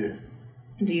doing.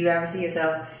 Do you ever see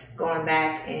yourself going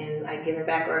back and like giving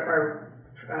back or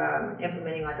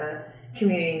implementing like a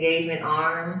community engagement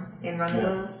arm in Run the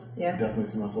World? Definitely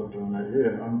see myself doing that.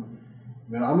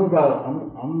 I'm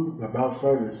about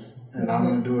service, and I'm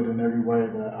going to do it in every way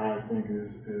that I think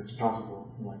is possible.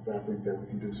 Like that, I think that we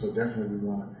can do. So definitely we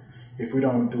want to. If we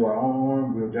don't do our own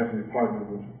arm, we'll definitely partner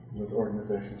with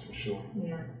organizations for sure.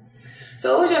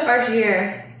 So what was your first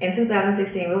year in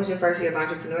 2016? What was your first year of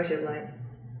entrepreneurship like?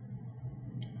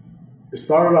 It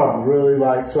started off really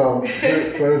like, so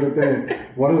here's the thing.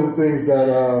 One of the things that,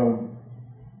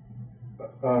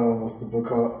 what's the book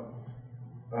called?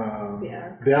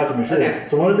 The Alchemist. Okay.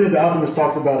 So one of the things The Alchemist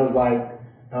talks about is like,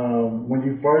 when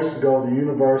you first go, the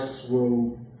universe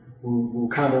will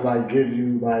kind of like give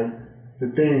you like, the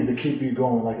things that keep you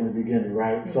going, like in the beginning,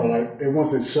 right? So like it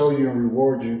wants to show you and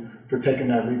reward you for taking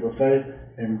that leap of faith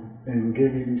and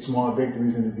give you these small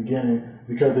victories in the beginning.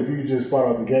 Because if you just start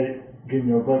out the gate getting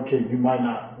your butt kicked, you might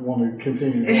not want to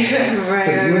continue going. Right?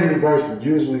 So the universe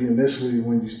usually initially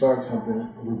when you start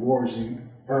something rewards you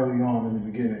early on in the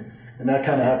beginning. And that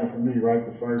kind of happened for me, right?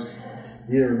 The first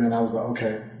year, man, I was like,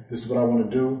 okay, this is what I want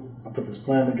to do. I put this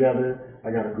plan together.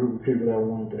 I got a group of people that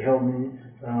wanted to help me.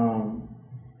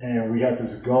 And we had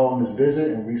this goal and this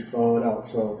vision, and we saw it out.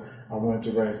 So I wanted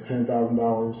to raise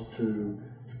 $10,000 to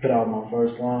put out my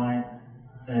first line.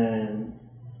 And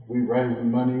we raised the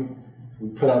money. We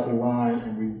put out the line,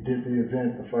 and we did the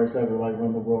event, the first ever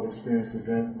Run the World Experience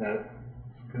event that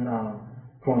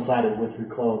coincided with the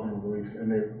clothing release,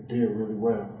 and it did really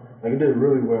well. Like, it did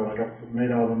really well. Like, I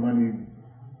made all the money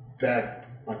back,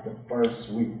 like, the first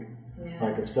week,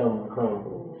 like, of selling the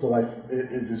clothes. So, like,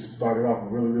 it just started off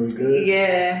really, really good.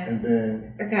 Yeah. And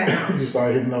then you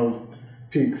started hitting those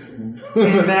peaks and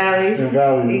valleys. and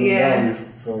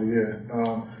valleys. So, yeah.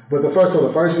 But the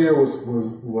first year was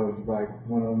like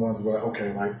one of the ones where,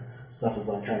 okay, like, stuff is,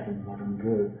 like, happening, like, I'm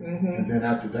good. Mm-hmm. And then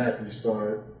after that, you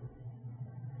start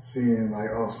seeing, like,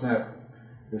 oh, snap,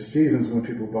 there's seasons when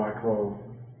people buy clothes.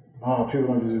 Oh, people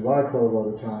don't just buy clothes all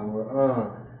the time.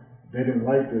 Or, they didn't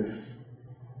like this.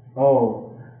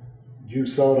 Oh, you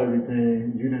sold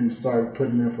everything. You didn't start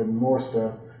putting in for more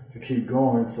stuff to keep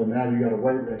going. So now you got to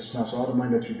wait extra time. So all the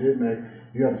money that you did make,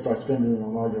 you have to start spending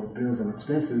on all your bills and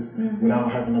expenses without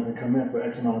having nothing come in for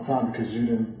X amount of time because you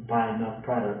didn't buy enough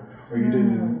product, or you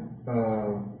didn't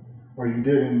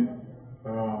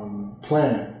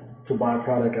plan to buy a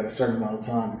product at a certain amount of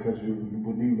time because you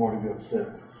would need more to be able to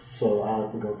sell. So I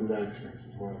have to go through that experience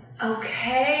as well.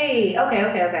 Okay.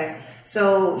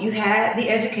 So you had the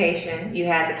education, you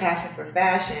had the passion for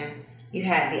fashion, you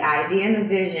had the idea and the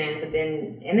vision, and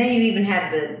then you even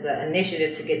had the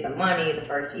initiative to get the money the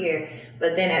first year.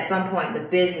 But then at some point, the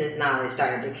business knowledge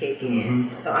started to kick in.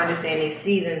 Mm-hmm. So understanding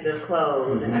seasons of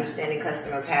clothes and understanding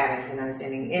customer patterns and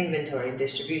understanding inventory and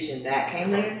distribution, that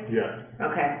came later? Yeah.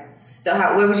 Okay. So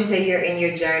where would you say you're in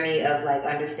your journey of, like,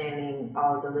 understanding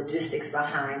all of the logistics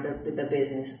behind the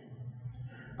business?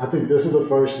 I think this is the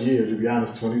first year, to be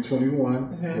honest.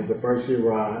 2021 was the first year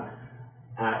where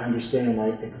I understand,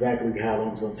 like, exactly how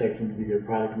long it's going to take for me to get a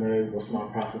product made, what's my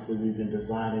process of even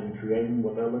designing and creating,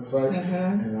 what that looks like.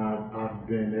 And I've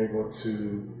been able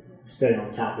to stay on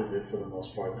top of it for the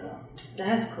most part now.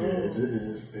 That's cool.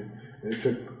 Yeah, it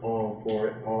took all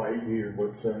 8 years,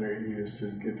 7 or 8 years to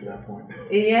get to that point.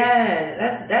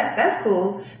 Yeah, that's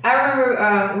cool. I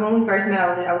remember when we first met,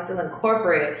 I was still in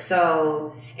corporate.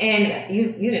 So, and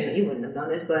you wouldn't have known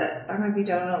this, but I remember you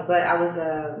don't know. But I was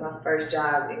my first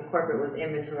job in corporate was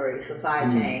inventory, supply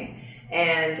chain,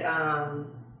 and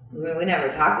we never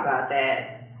talked about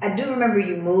that. I do remember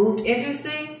you moved,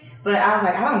 interesting. But I was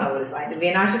like, I don't know what it's like to be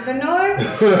an entrepreneur.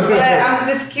 But I'm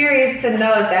just curious to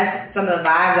know if that's some of the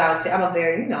vibes I'm a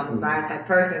very, I'm a vibe type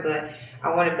person, but I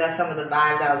wonder if that's some of the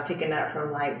vibes I was picking up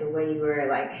from, like, the way you were,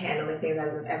 like, handling things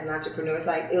as an entrepreneur. It's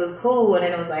like, it was cool. And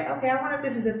then it was like, okay, I wonder if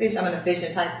this is efficient. I'm an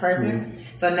efficient type person.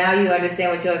 So now you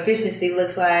understand what your efficiency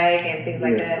looks like and things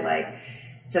like that. Like,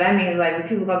 so that means, like, when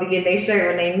people going to be getting their shirt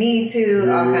when they need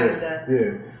to, all kinds of stuff.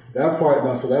 Yeah. That part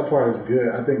is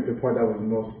good. I think the part that was the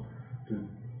most,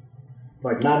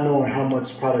 like, not knowing how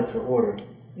much product to order.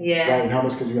 Yeah. Right? And how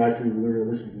much could you actually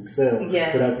realistically sell.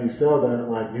 Yeah. But after you sell that,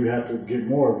 like, you have to get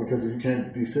more because you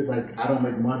can't be sitting, like, I don't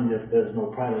make money if there's no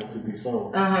product to be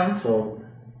sold. So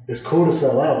it's cool to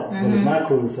sell out, but it's not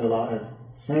cool to sell out at the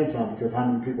same time because how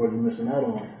many people are you missing out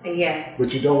on? Yeah.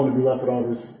 But you don't want to be left with all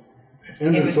this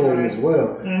inventory as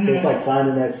well. So it's like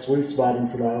finding that sweet spot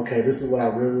into, like, okay, this is what I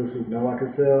realistically know I can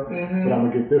sell, but I'm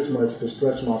going to get this much to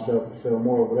stretch myself to sell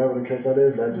more, whatever the case that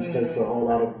is. That just takes a whole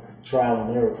lot of trial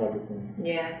and error type of thing.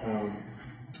 Yeah.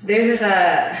 There's this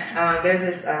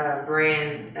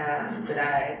brand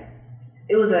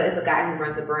it's a guy who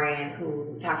runs a brand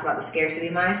who talks about the scarcity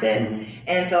mindset.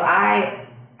 And so I've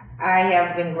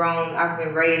been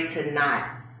raised to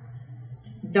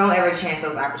don't ever chance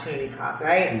those opportunity costs,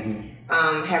 right?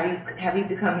 Have you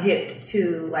become hip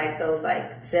to, like, those,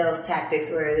 like, sales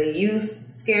tactics where they use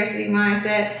scarcity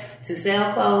mindset to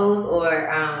sell clothes,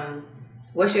 or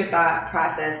what's your thought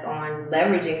process on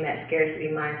leveraging that scarcity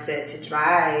mindset to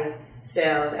drive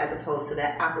sales as opposed to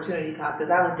that opportunity cost? Because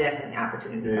I was definitely an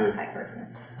opportunity cost type person.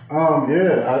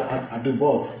 I do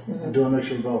both. I do a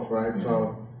mixture of both, right?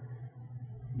 So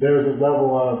there's this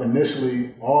level of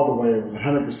initially all the way it was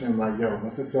 100% like, yo,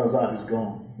 once it sells out, it's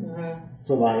gone.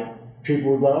 So, like,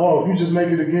 people were like, oh, if you just make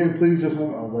it again, please just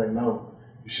want. I was like, no,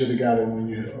 you should have got it when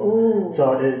you.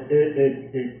 So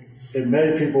it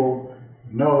made people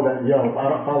know that,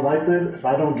 if I like this, if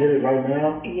I don't get it right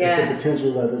now, it's a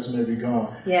potential that this may be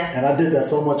gone. Yeah. And I did that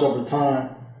so much over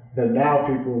time that now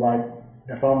people, like,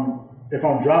 if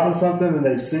I'm dropping something and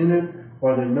they've seen it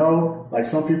or they know, like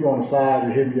some people on the side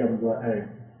will hit me up and be like, hey,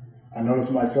 I know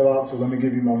this might sell out, so let me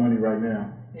give you my money right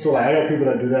now. Yeah. So like I got people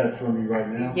that do that for me right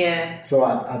now. Yeah. So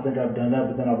I think I've done that,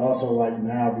 but then I've also like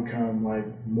now become like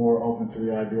more open to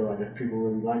the idea, like if people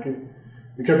really like it.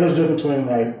 Because there's a difference between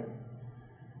like,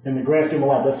 in the grand scheme of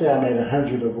life, let's say I made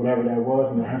 100 of whatever that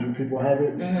was and 100 people have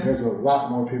it, there's a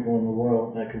lot more people in the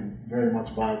world that can very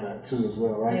much buy that too as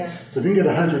well, right? Yeah. So if you get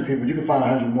 100 people, you can find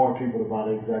 100 more people to buy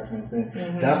the exact same thing.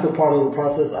 That's the part of the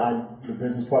process, the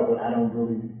business part that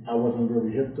I wasn't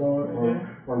really hipped on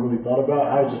or really thought about.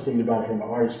 I was just thinking about it from an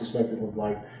artist perspective of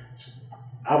like,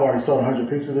 I've already sold 100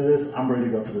 pieces of this, I'm ready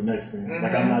to go to the next thing.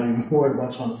 Like I'm not even worried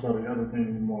about trying to sell the other thing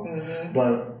anymore.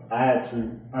 But I had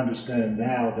to understand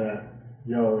now that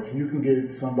if you can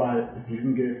get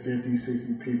 50,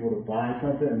 60 people to buy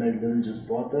something and they literally just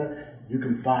bought that, you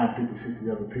can find 50,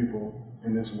 60 other people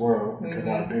in this world because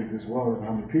how big this world is and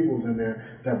how many people's in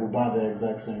there that will buy the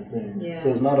exact same thing. Yeah.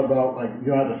 So it's not about like, you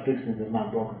don't have to fix things that's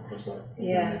not broken per se.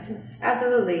 That makes sense.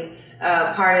 Absolutely.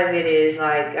 Part of it is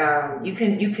like, you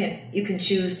can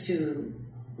choose to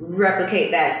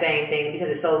replicate that same thing because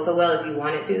it sold so well if you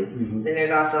wanted to. Then there's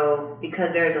also,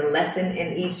 because there's a lesson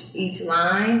in each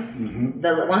line,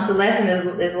 once the lesson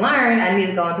is learned, I need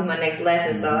to go on to my next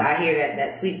lesson. So I hear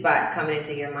that sweet spot coming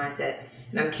into your mindset.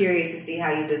 And I'm curious to see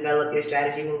how you develop your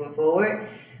strategy moving forward.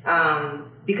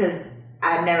 Because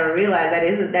I never realized that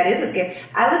is a scare.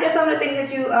 I look at some of the things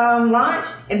that you launch,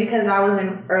 and because I was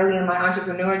early in my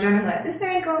entrepreneur journey, I'm like, this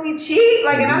ain't gonna be cheap.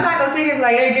 Like, and I'm not gonna sit here and be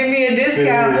like, hey, give me a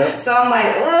discount. So I'm like,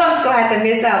 I'm just gonna have to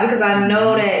miss out because I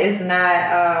know that it's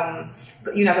not.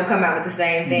 You're not gonna come out with the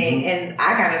same thing, and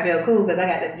I kind of feel cool because I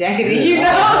got the jacket, I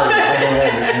don't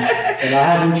have it. And I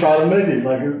haven't tried to make it.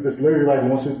 Like it's literally like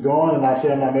once it's gone, and I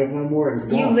say I'm not making no more, it's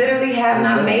gone. You literally have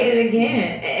not made it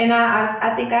again, and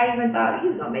I think I even thought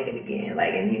he's gonna make it again,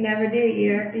 like, and you never did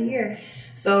year after year.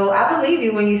 So I believe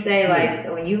you when you say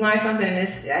like when you learn something,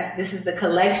 this is the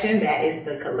collection. That is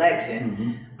the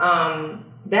collection.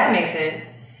 That makes sense.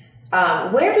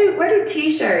 Where do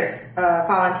T-shirts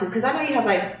fall into? Because I know you have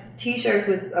like T-shirts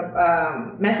with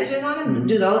messages on them.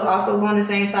 Do those also go in the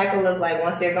same cycle of like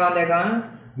once they're gone, they're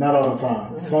gone? Not all the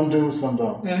time. Some do, some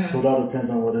don't. So that depends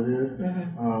on what it is.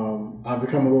 I've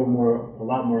become a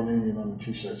lot more lenient on the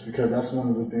T-shirts because that's one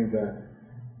of the things that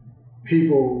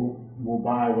people will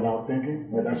buy without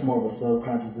thinking. Like that's more of a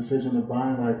subconscious decision of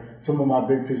buying. Like some of my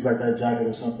big pieces, like that jacket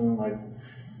or something, like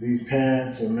these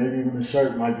pants or maybe even the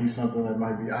shirt might be something that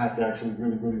might be I have to actually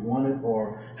really, really want it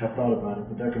or have thought about it.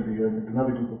 But there could be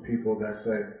another group of people that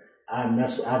say, I've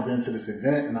been to this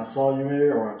event and I saw you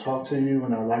here or I talked to you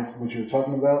and I liked what you were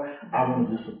talking about. I want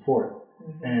to just support.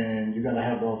 And you got to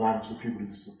have those items for people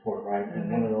to support, right?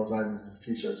 And one of those items is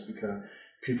T-shirts because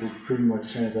people pretty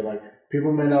much change their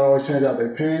people may not always change out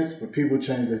their pants, but people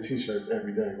change their T-shirts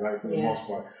every day, right? For the most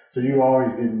part. So you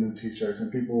always get new T-shirts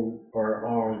and people are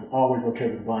always okay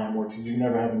with buying more T-shirts. You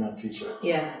never have enough T-shirts.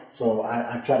 Yeah. So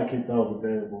I try to keep those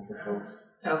available for folks.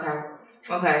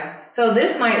 Okay. So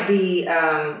this might be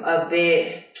a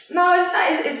bit, no, it's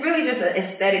not. It's really just an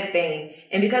aesthetic thing.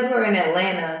 And because we're in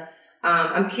Atlanta,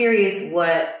 I'm curious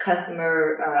what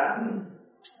customer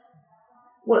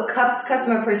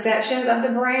perceptions of the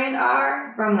brand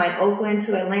are from like Oakland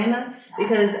to Atlanta,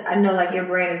 because I know like your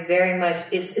brand is very much,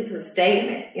 it's a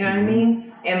statement, you know what I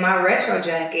mean? And my retro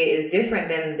jacket is different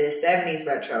than the 70s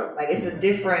retro. Like it's a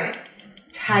different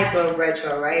type of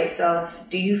retro, right? So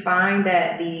do you find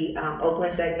that the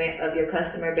Oakland segment of your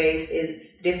customer base is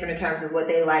different in terms of what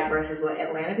they like versus what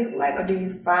Atlanta people like? Or do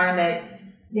you find that,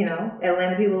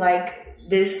 Atlanta people like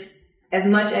this as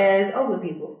much as Oakland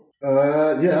people?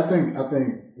 Yeah, I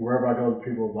think wherever I go,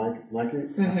 people like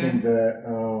it. I think that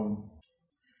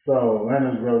so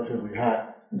Atlanta's relatively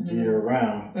hot year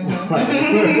round.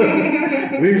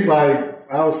 At least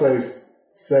like I would say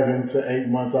 7 to 8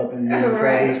 months out the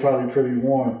year. It's probably pretty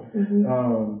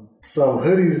warm. So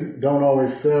hoodies don't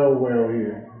always sell well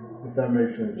here, if that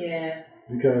makes sense. Yeah.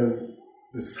 Because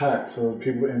it's hot, so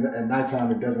people at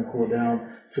nighttime it doesn't cool down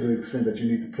to the extent that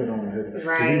you need to put on a hoodie.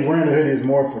 Right. If you're wearing a hoodie, it's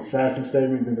more for fashion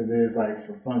statement than it is like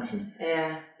for function.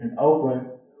 Yeah. In Oakland,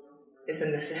 it's a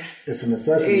necessity. It's a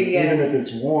necessity, even if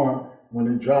it's warm. When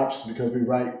it drops, because we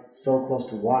right so close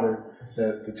to water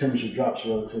that the temperature drops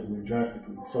relatively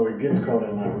drastically, so it gets cold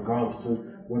at night, regardless to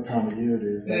what time of year it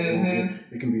is. Like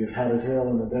it can be as hot as hell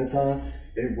in the daytime.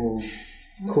 It will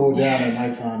cool down at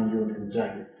nighttime and you'll need a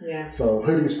jacket. Yeah. So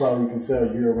hoodies probably you can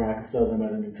sell year round. I can sell them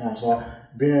at any time. So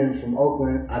being from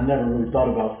Oakland, I never really thought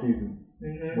about seasons.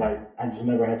 Like I just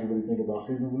never had to really think about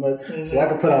seasons much. So I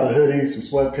could put out a hoodie, some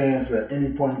sweatpants at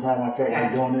any point in time I felt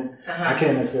like doing it. I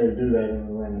can't necessarily do that in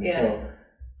Atlanta. Yeah. So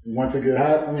once it get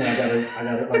hot, I mean, I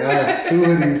gotta, like I have 2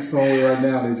 hoodies somewhere right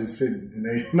now. They just sitting and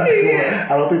they not going.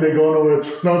 I don't think they're going nowhere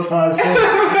no time soon.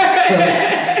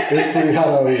 It's pretty hot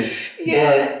out here.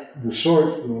 Yeah. But the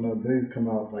shorts, when the days come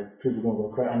out, like people gonna go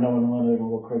crazy. I know in Atlanta they're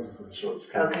gonna go crazy for the shorts.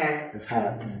 Okay. It's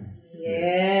hot. Man.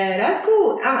 Yeah, that's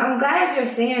cool. I'm glad you're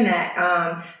saying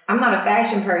that. I'm not a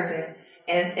fashion person,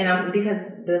 and I'm because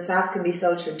the South can be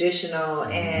so traditional,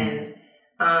 and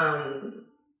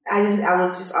I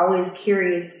was just always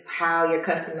curious how your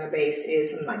customer base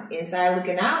is from like inside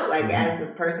looking out, like as the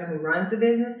person who runs the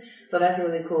business. So that's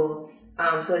really cool.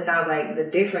 So it sounds like the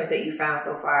difference that you found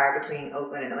so far between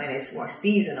Oakland and Atlanta is more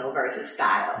seasonal versus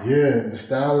style. Yeah, the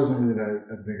style isn't really that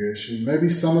a big issue. Maybe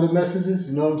some of the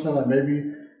messages, you know what I'm saying? Like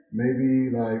maybe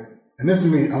like, and this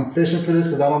is me, I'm fishing for this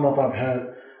because I don't know if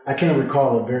I can't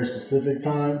recall a very specific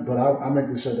time, but I make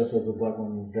this shirt that says the Black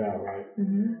woman is God, right?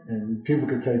 And people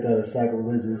could take that as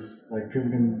sacrilegious. Like people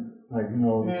can, like, you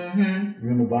know,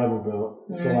 you're in the Bible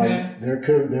Belt. So like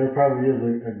there probably is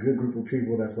a good group of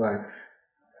people that's like,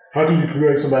 how can you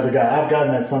correct somebody to God? I've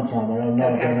gotten that sometimes. Like I'm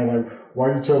not gotten that, like, why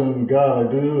are you telling them God?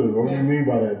 Like, dude, what do you mean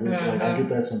by that? Like I get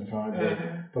that sometimes. But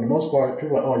for the most part,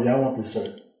 people are like, oh yeah, I want this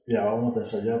shirt. Yeah, I want that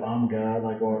shirt. Yep, I'm God.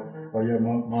 Like, or yeah,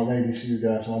 my lady, she's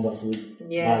God, so I'm about to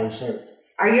buy this shirt.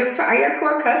 Are your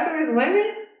core customers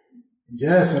women?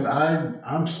 Yes, and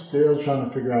I'm still trying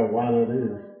to figure out why that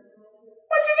is.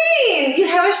 What you mean? You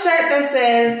have a shirt that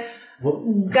says,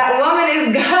 God, woman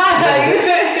is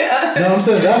God. No, I'm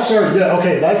saying that shirt, yeah,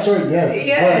 okay, that shirt, yes.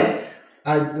 Yeah.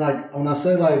 But I like when I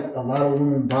say like a lot of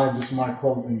women buy just my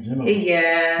clothes in general.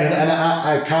 Yeah. And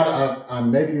I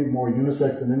make it more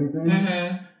unisex than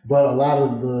anything. But a lot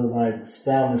of the like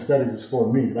style and aesthetics is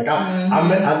for me. Like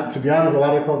I to be honest, a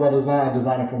lot of the clothes I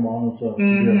design it for my own self to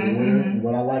be able to wear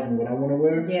what I like and what I want to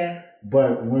wear. Yeah.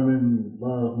 But women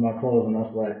love my clothes, and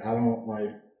that's like I don't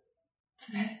like.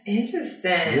 That's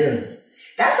interesting. Yeah.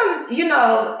 That's something, you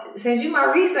know, since you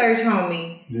my research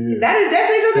homie, that is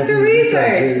definitely something to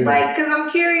research. Yeah. Like, because I'm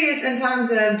curious in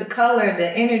terms of the color, the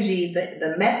energy,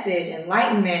 the message,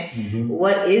 enlightenment.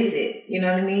 What is it? You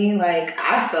know what I mean? Like,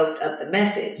 I soaked up the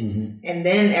message and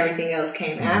then everything else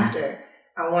came after.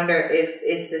 I wonder if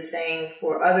it's the same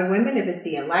for other women, if it's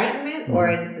the enlightenment or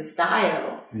is it the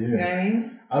style? Yeah. You know what I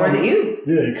mean? Or is it you?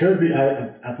 Yeah, it could be.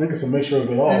 I think it's a mixture of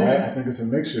it all, right? I think it's a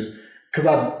mixture. Because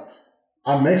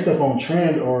I make stuff on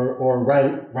trend or right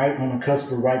on the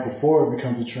cusp or right before it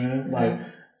becomes a trend. Like,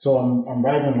 so I'm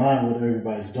right in line with what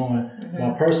everybody's doing.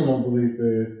 My personal belief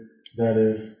is that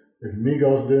if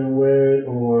Migos didn't wear it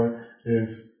or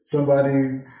if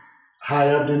somebody high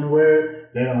up didn't wear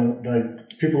it, they don't,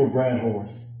 like, people are brand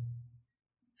whores.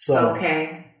 So,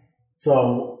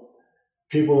 so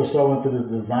people are so into this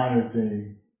designer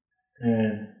thing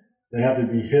and they have to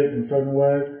be hip in certain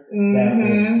ways that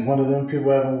if one of them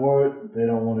people haven't wore it, they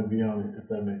don't want to be on it, if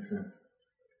that makes sense.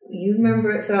 You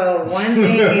remember, so one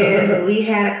thing is we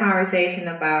had a conversation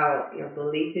about your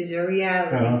belief is your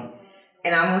reality.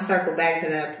 And I'm going to circle back to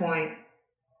that point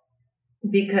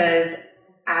because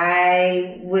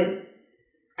I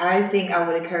think I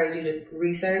would encourage you to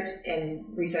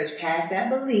research past that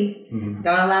belief. Don't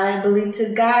allow that belief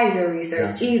to guide your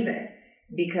research either,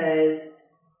 because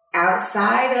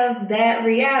outside of that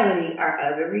reality are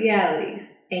other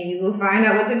realities, and you will find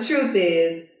out what the truth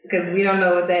is because we don't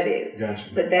know what that is.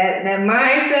 But that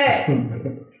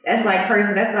mindset, that's like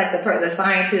the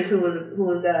scientist who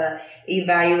was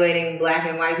evaluating black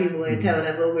and white people and telling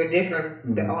us what we're different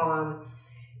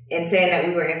and saying that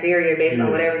we were inferior based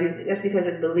on whatever. That's because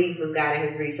his belief was guiding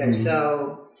his research.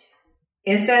 So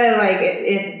instead of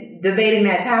like debating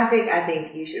that topic, I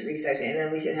think you should research it, and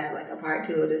then we should have like a part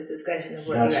 2 of this discussion of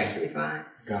what you actually find.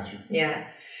 Yeah,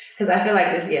 because I feel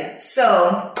like this. Yeah.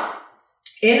 So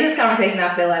in this conversation,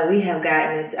 I feel like we have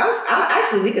gotten into.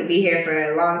 Actually, we could be here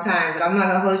for a long time, but I'm not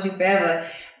gonna hold you forever.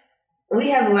 We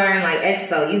have learned, like,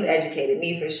 so you've educated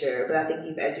me for sure, but I think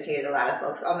you've educated a lot of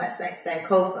folks on that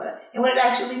Sankofa and what it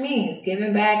actually means.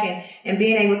 Giving back and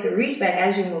being able to reach back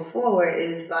as you move forward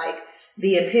is like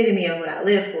the epitome of what I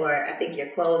live for. I think your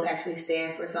clothes actually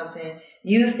stand for something.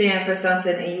 You stand for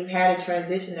something, and you've had a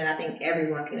transition that I think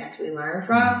everyone can actually learn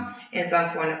from in some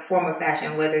form of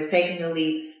fashion, whether it's taking the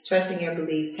leap, trusting your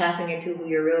beliefs, tapping into who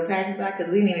your real passions are, because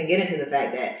we didn't even get into the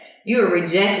fact that you were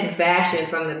rejecting fashion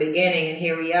from the beginning, and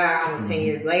here we are almost 10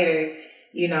 years later,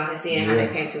 you know, and seeing how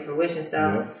that came to fruition.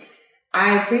 So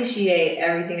I appreciate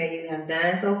everything that you have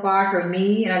done so far for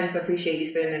me, and I just appreciate you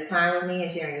spending this time with me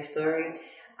and sharing your story.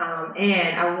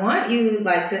 And I want you,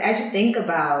 like, to, as you think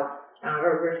about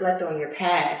or reflect on your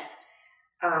past,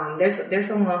 there's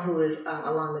someone who is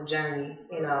along the journey,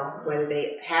 you know, whether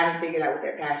they haven't figured out what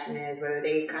their passion is, whether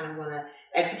they kind of want to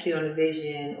execute on a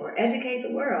vision or educate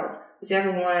the world,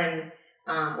 whichever one,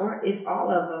 or if all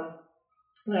of them.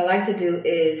 What I like to do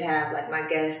is have, like, my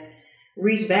guests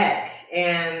reach back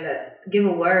and give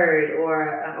a word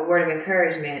or a word of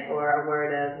encouragement or a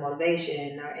word of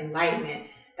motivation or enlightenment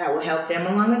that will help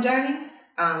them along the journey.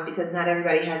 Because not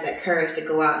everybody has that courage to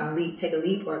go out and take a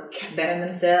leap or bet on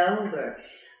themselves or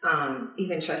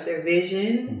even trust their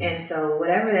vision. Mm-hmm. And so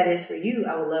whatever that is for you,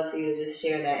 I would love for you to just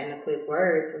share that in a quick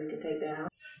word so we can take that on.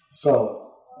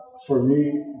 So for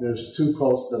me, there's two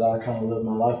quotes that I kind of live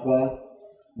my life by.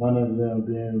 One of them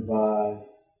being by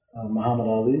Muhammad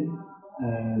Ali.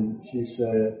 And he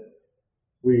said,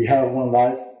 "We have one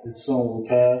life, it soon will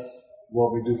pass.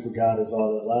 What we do for God is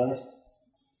all that lasts."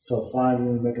 So finding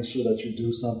and making sure that you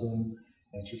do something,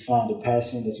 that you find a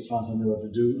passion, that you find something you love to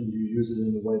do, and you use it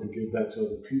in a way to give back to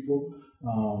other people.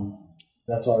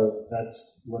 That's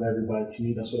what everybody, to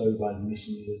me, that's what everybody's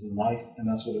mission is in life, and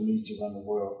that's what it means to run the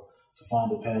world. To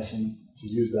find a passion, to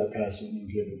use that passion and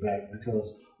give it back.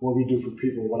 Because what we do for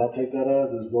people, what I take that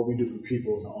as is what we do for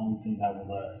people is the only thing that will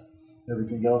last.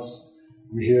 Everything else,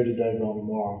 we're here today, gone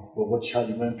tomorrow. But what how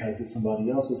you impacted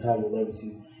somebody else is how your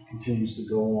legacy continues to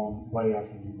go on way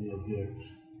after you live here.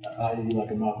 I.e. like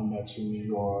a Malcolm X for me,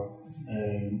 or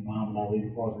a Muhammad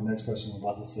Ali, or the next person we're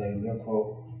about to say in their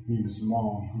quote, Nina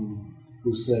Simone,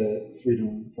 who said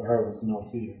freedom for her was no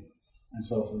fear. And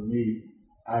so for me,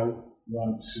 I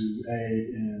want to aid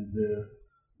in the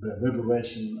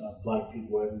liberation of Black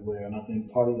people everywhere. And I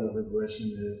think part of that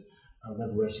liberation is a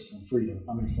liberation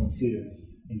from from fear.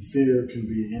 And fear can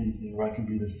be anything, right? It can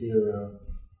be the fear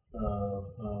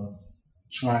of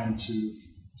trying to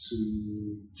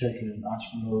take an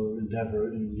entrepreneurial endeavor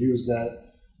and use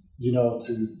that, you know,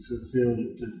 to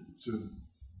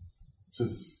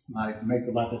like make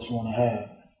the life that you want to have.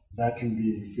 That can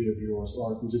be a fear of yours,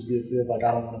 or it can just be a fear of, like,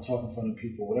 I don't want to talk in front of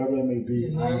people. Whatever it may be,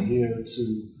 mm-hmm. I'm here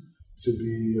to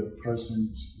be a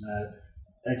person that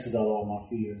exits out all my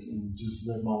fears and just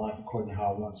live my life according to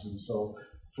how I want to. So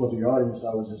for the audience,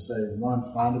 I would just say, one,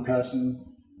 find a passion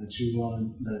that you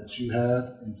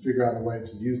have, and figure out a way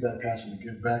to use that passion to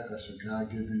give back. That's your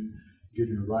God-given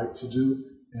right to do,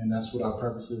 and that's what our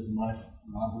purpose is in life.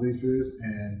 My belief is,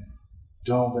 and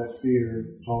don't let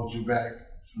fear hold you back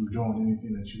from doing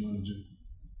anything that you want to do,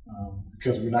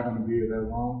 because we're not going to be here that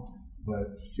long.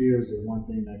 But fear is the one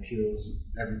thing that kills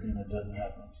everything that doesn't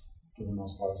happen. For the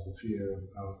most part, it's the fear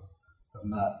of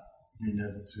not being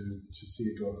able to see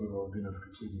it go through or being able to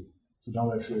complete it. So don't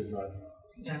let fear drive you.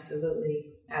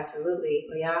 Absolutely.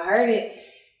 Well, y'all heard it.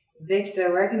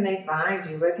 Victor, where can they find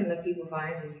you? Where can the people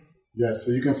find you? Yes,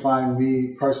 so you can find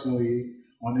me personally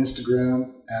on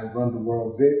Instagram at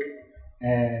RunTheWorldVic,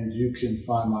 and you can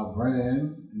find my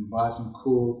brand and buy some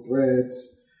cool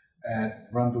threads at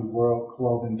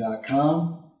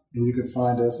runtheworldclothing.com, and you can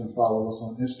find us and follow us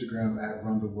on Instagram at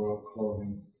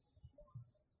RunTheWorldClothing.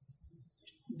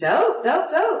 Dope.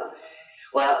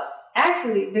 Well,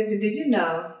 actually, Victor, did you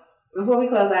know, before we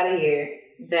close out of here,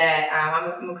 that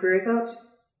I'm a career coach?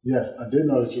 Yes, I did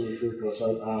know that you were a career coach.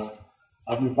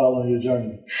 I've been following your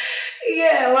journey.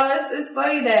 Yeah, well, it's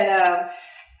funny that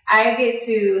I get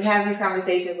to have these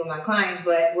conversations with my clients,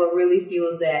 but what really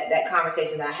fuels that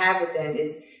conversation that I have with them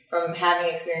is from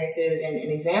having experiences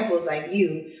and examples like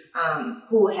you,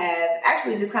 who have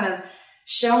actually just kind of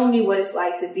shown me what it's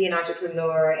like to be an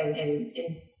entrepreneur and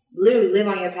literally live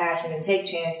on your passion and take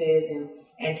chances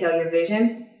and tell your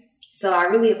vision. So I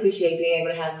really appreciate being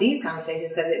able to have these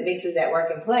conversations because it mixes that work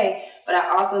and play, but I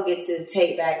also get to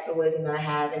take back the wisdom that I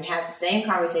have and have the same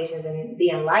conversations and the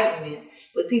enlightenments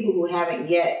with people who haven't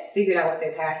yet figured out what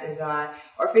their passions are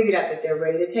or figured out that they're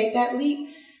ready to take that leap,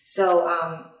 so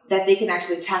that they can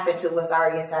actually tap into what's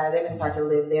already inside of them and start to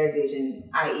live their vision,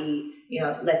 i.e.,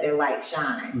 let their light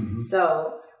shine. Mm-hmm.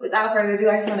 So without further ado,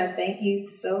 I just want to thank you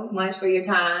so much for your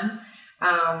time.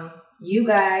 You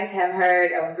guys have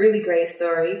heard a really great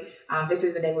story.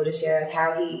 Victor's been able to share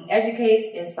how he educates,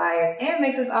 inspires, and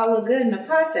makes us all look good in the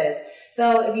process.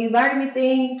 So if you learned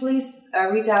anything, please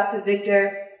reach out to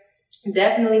Victor.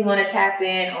 Definitely want to tap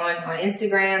in on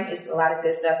Instagram. It's a lot of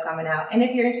good stuff coming out. And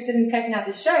if you're interested in catching out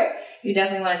the shirt, you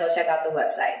definitely want to go check out the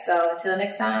website. So until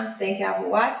next time, thank y'all for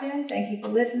watching. Thank you for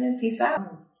listening. Peace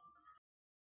out.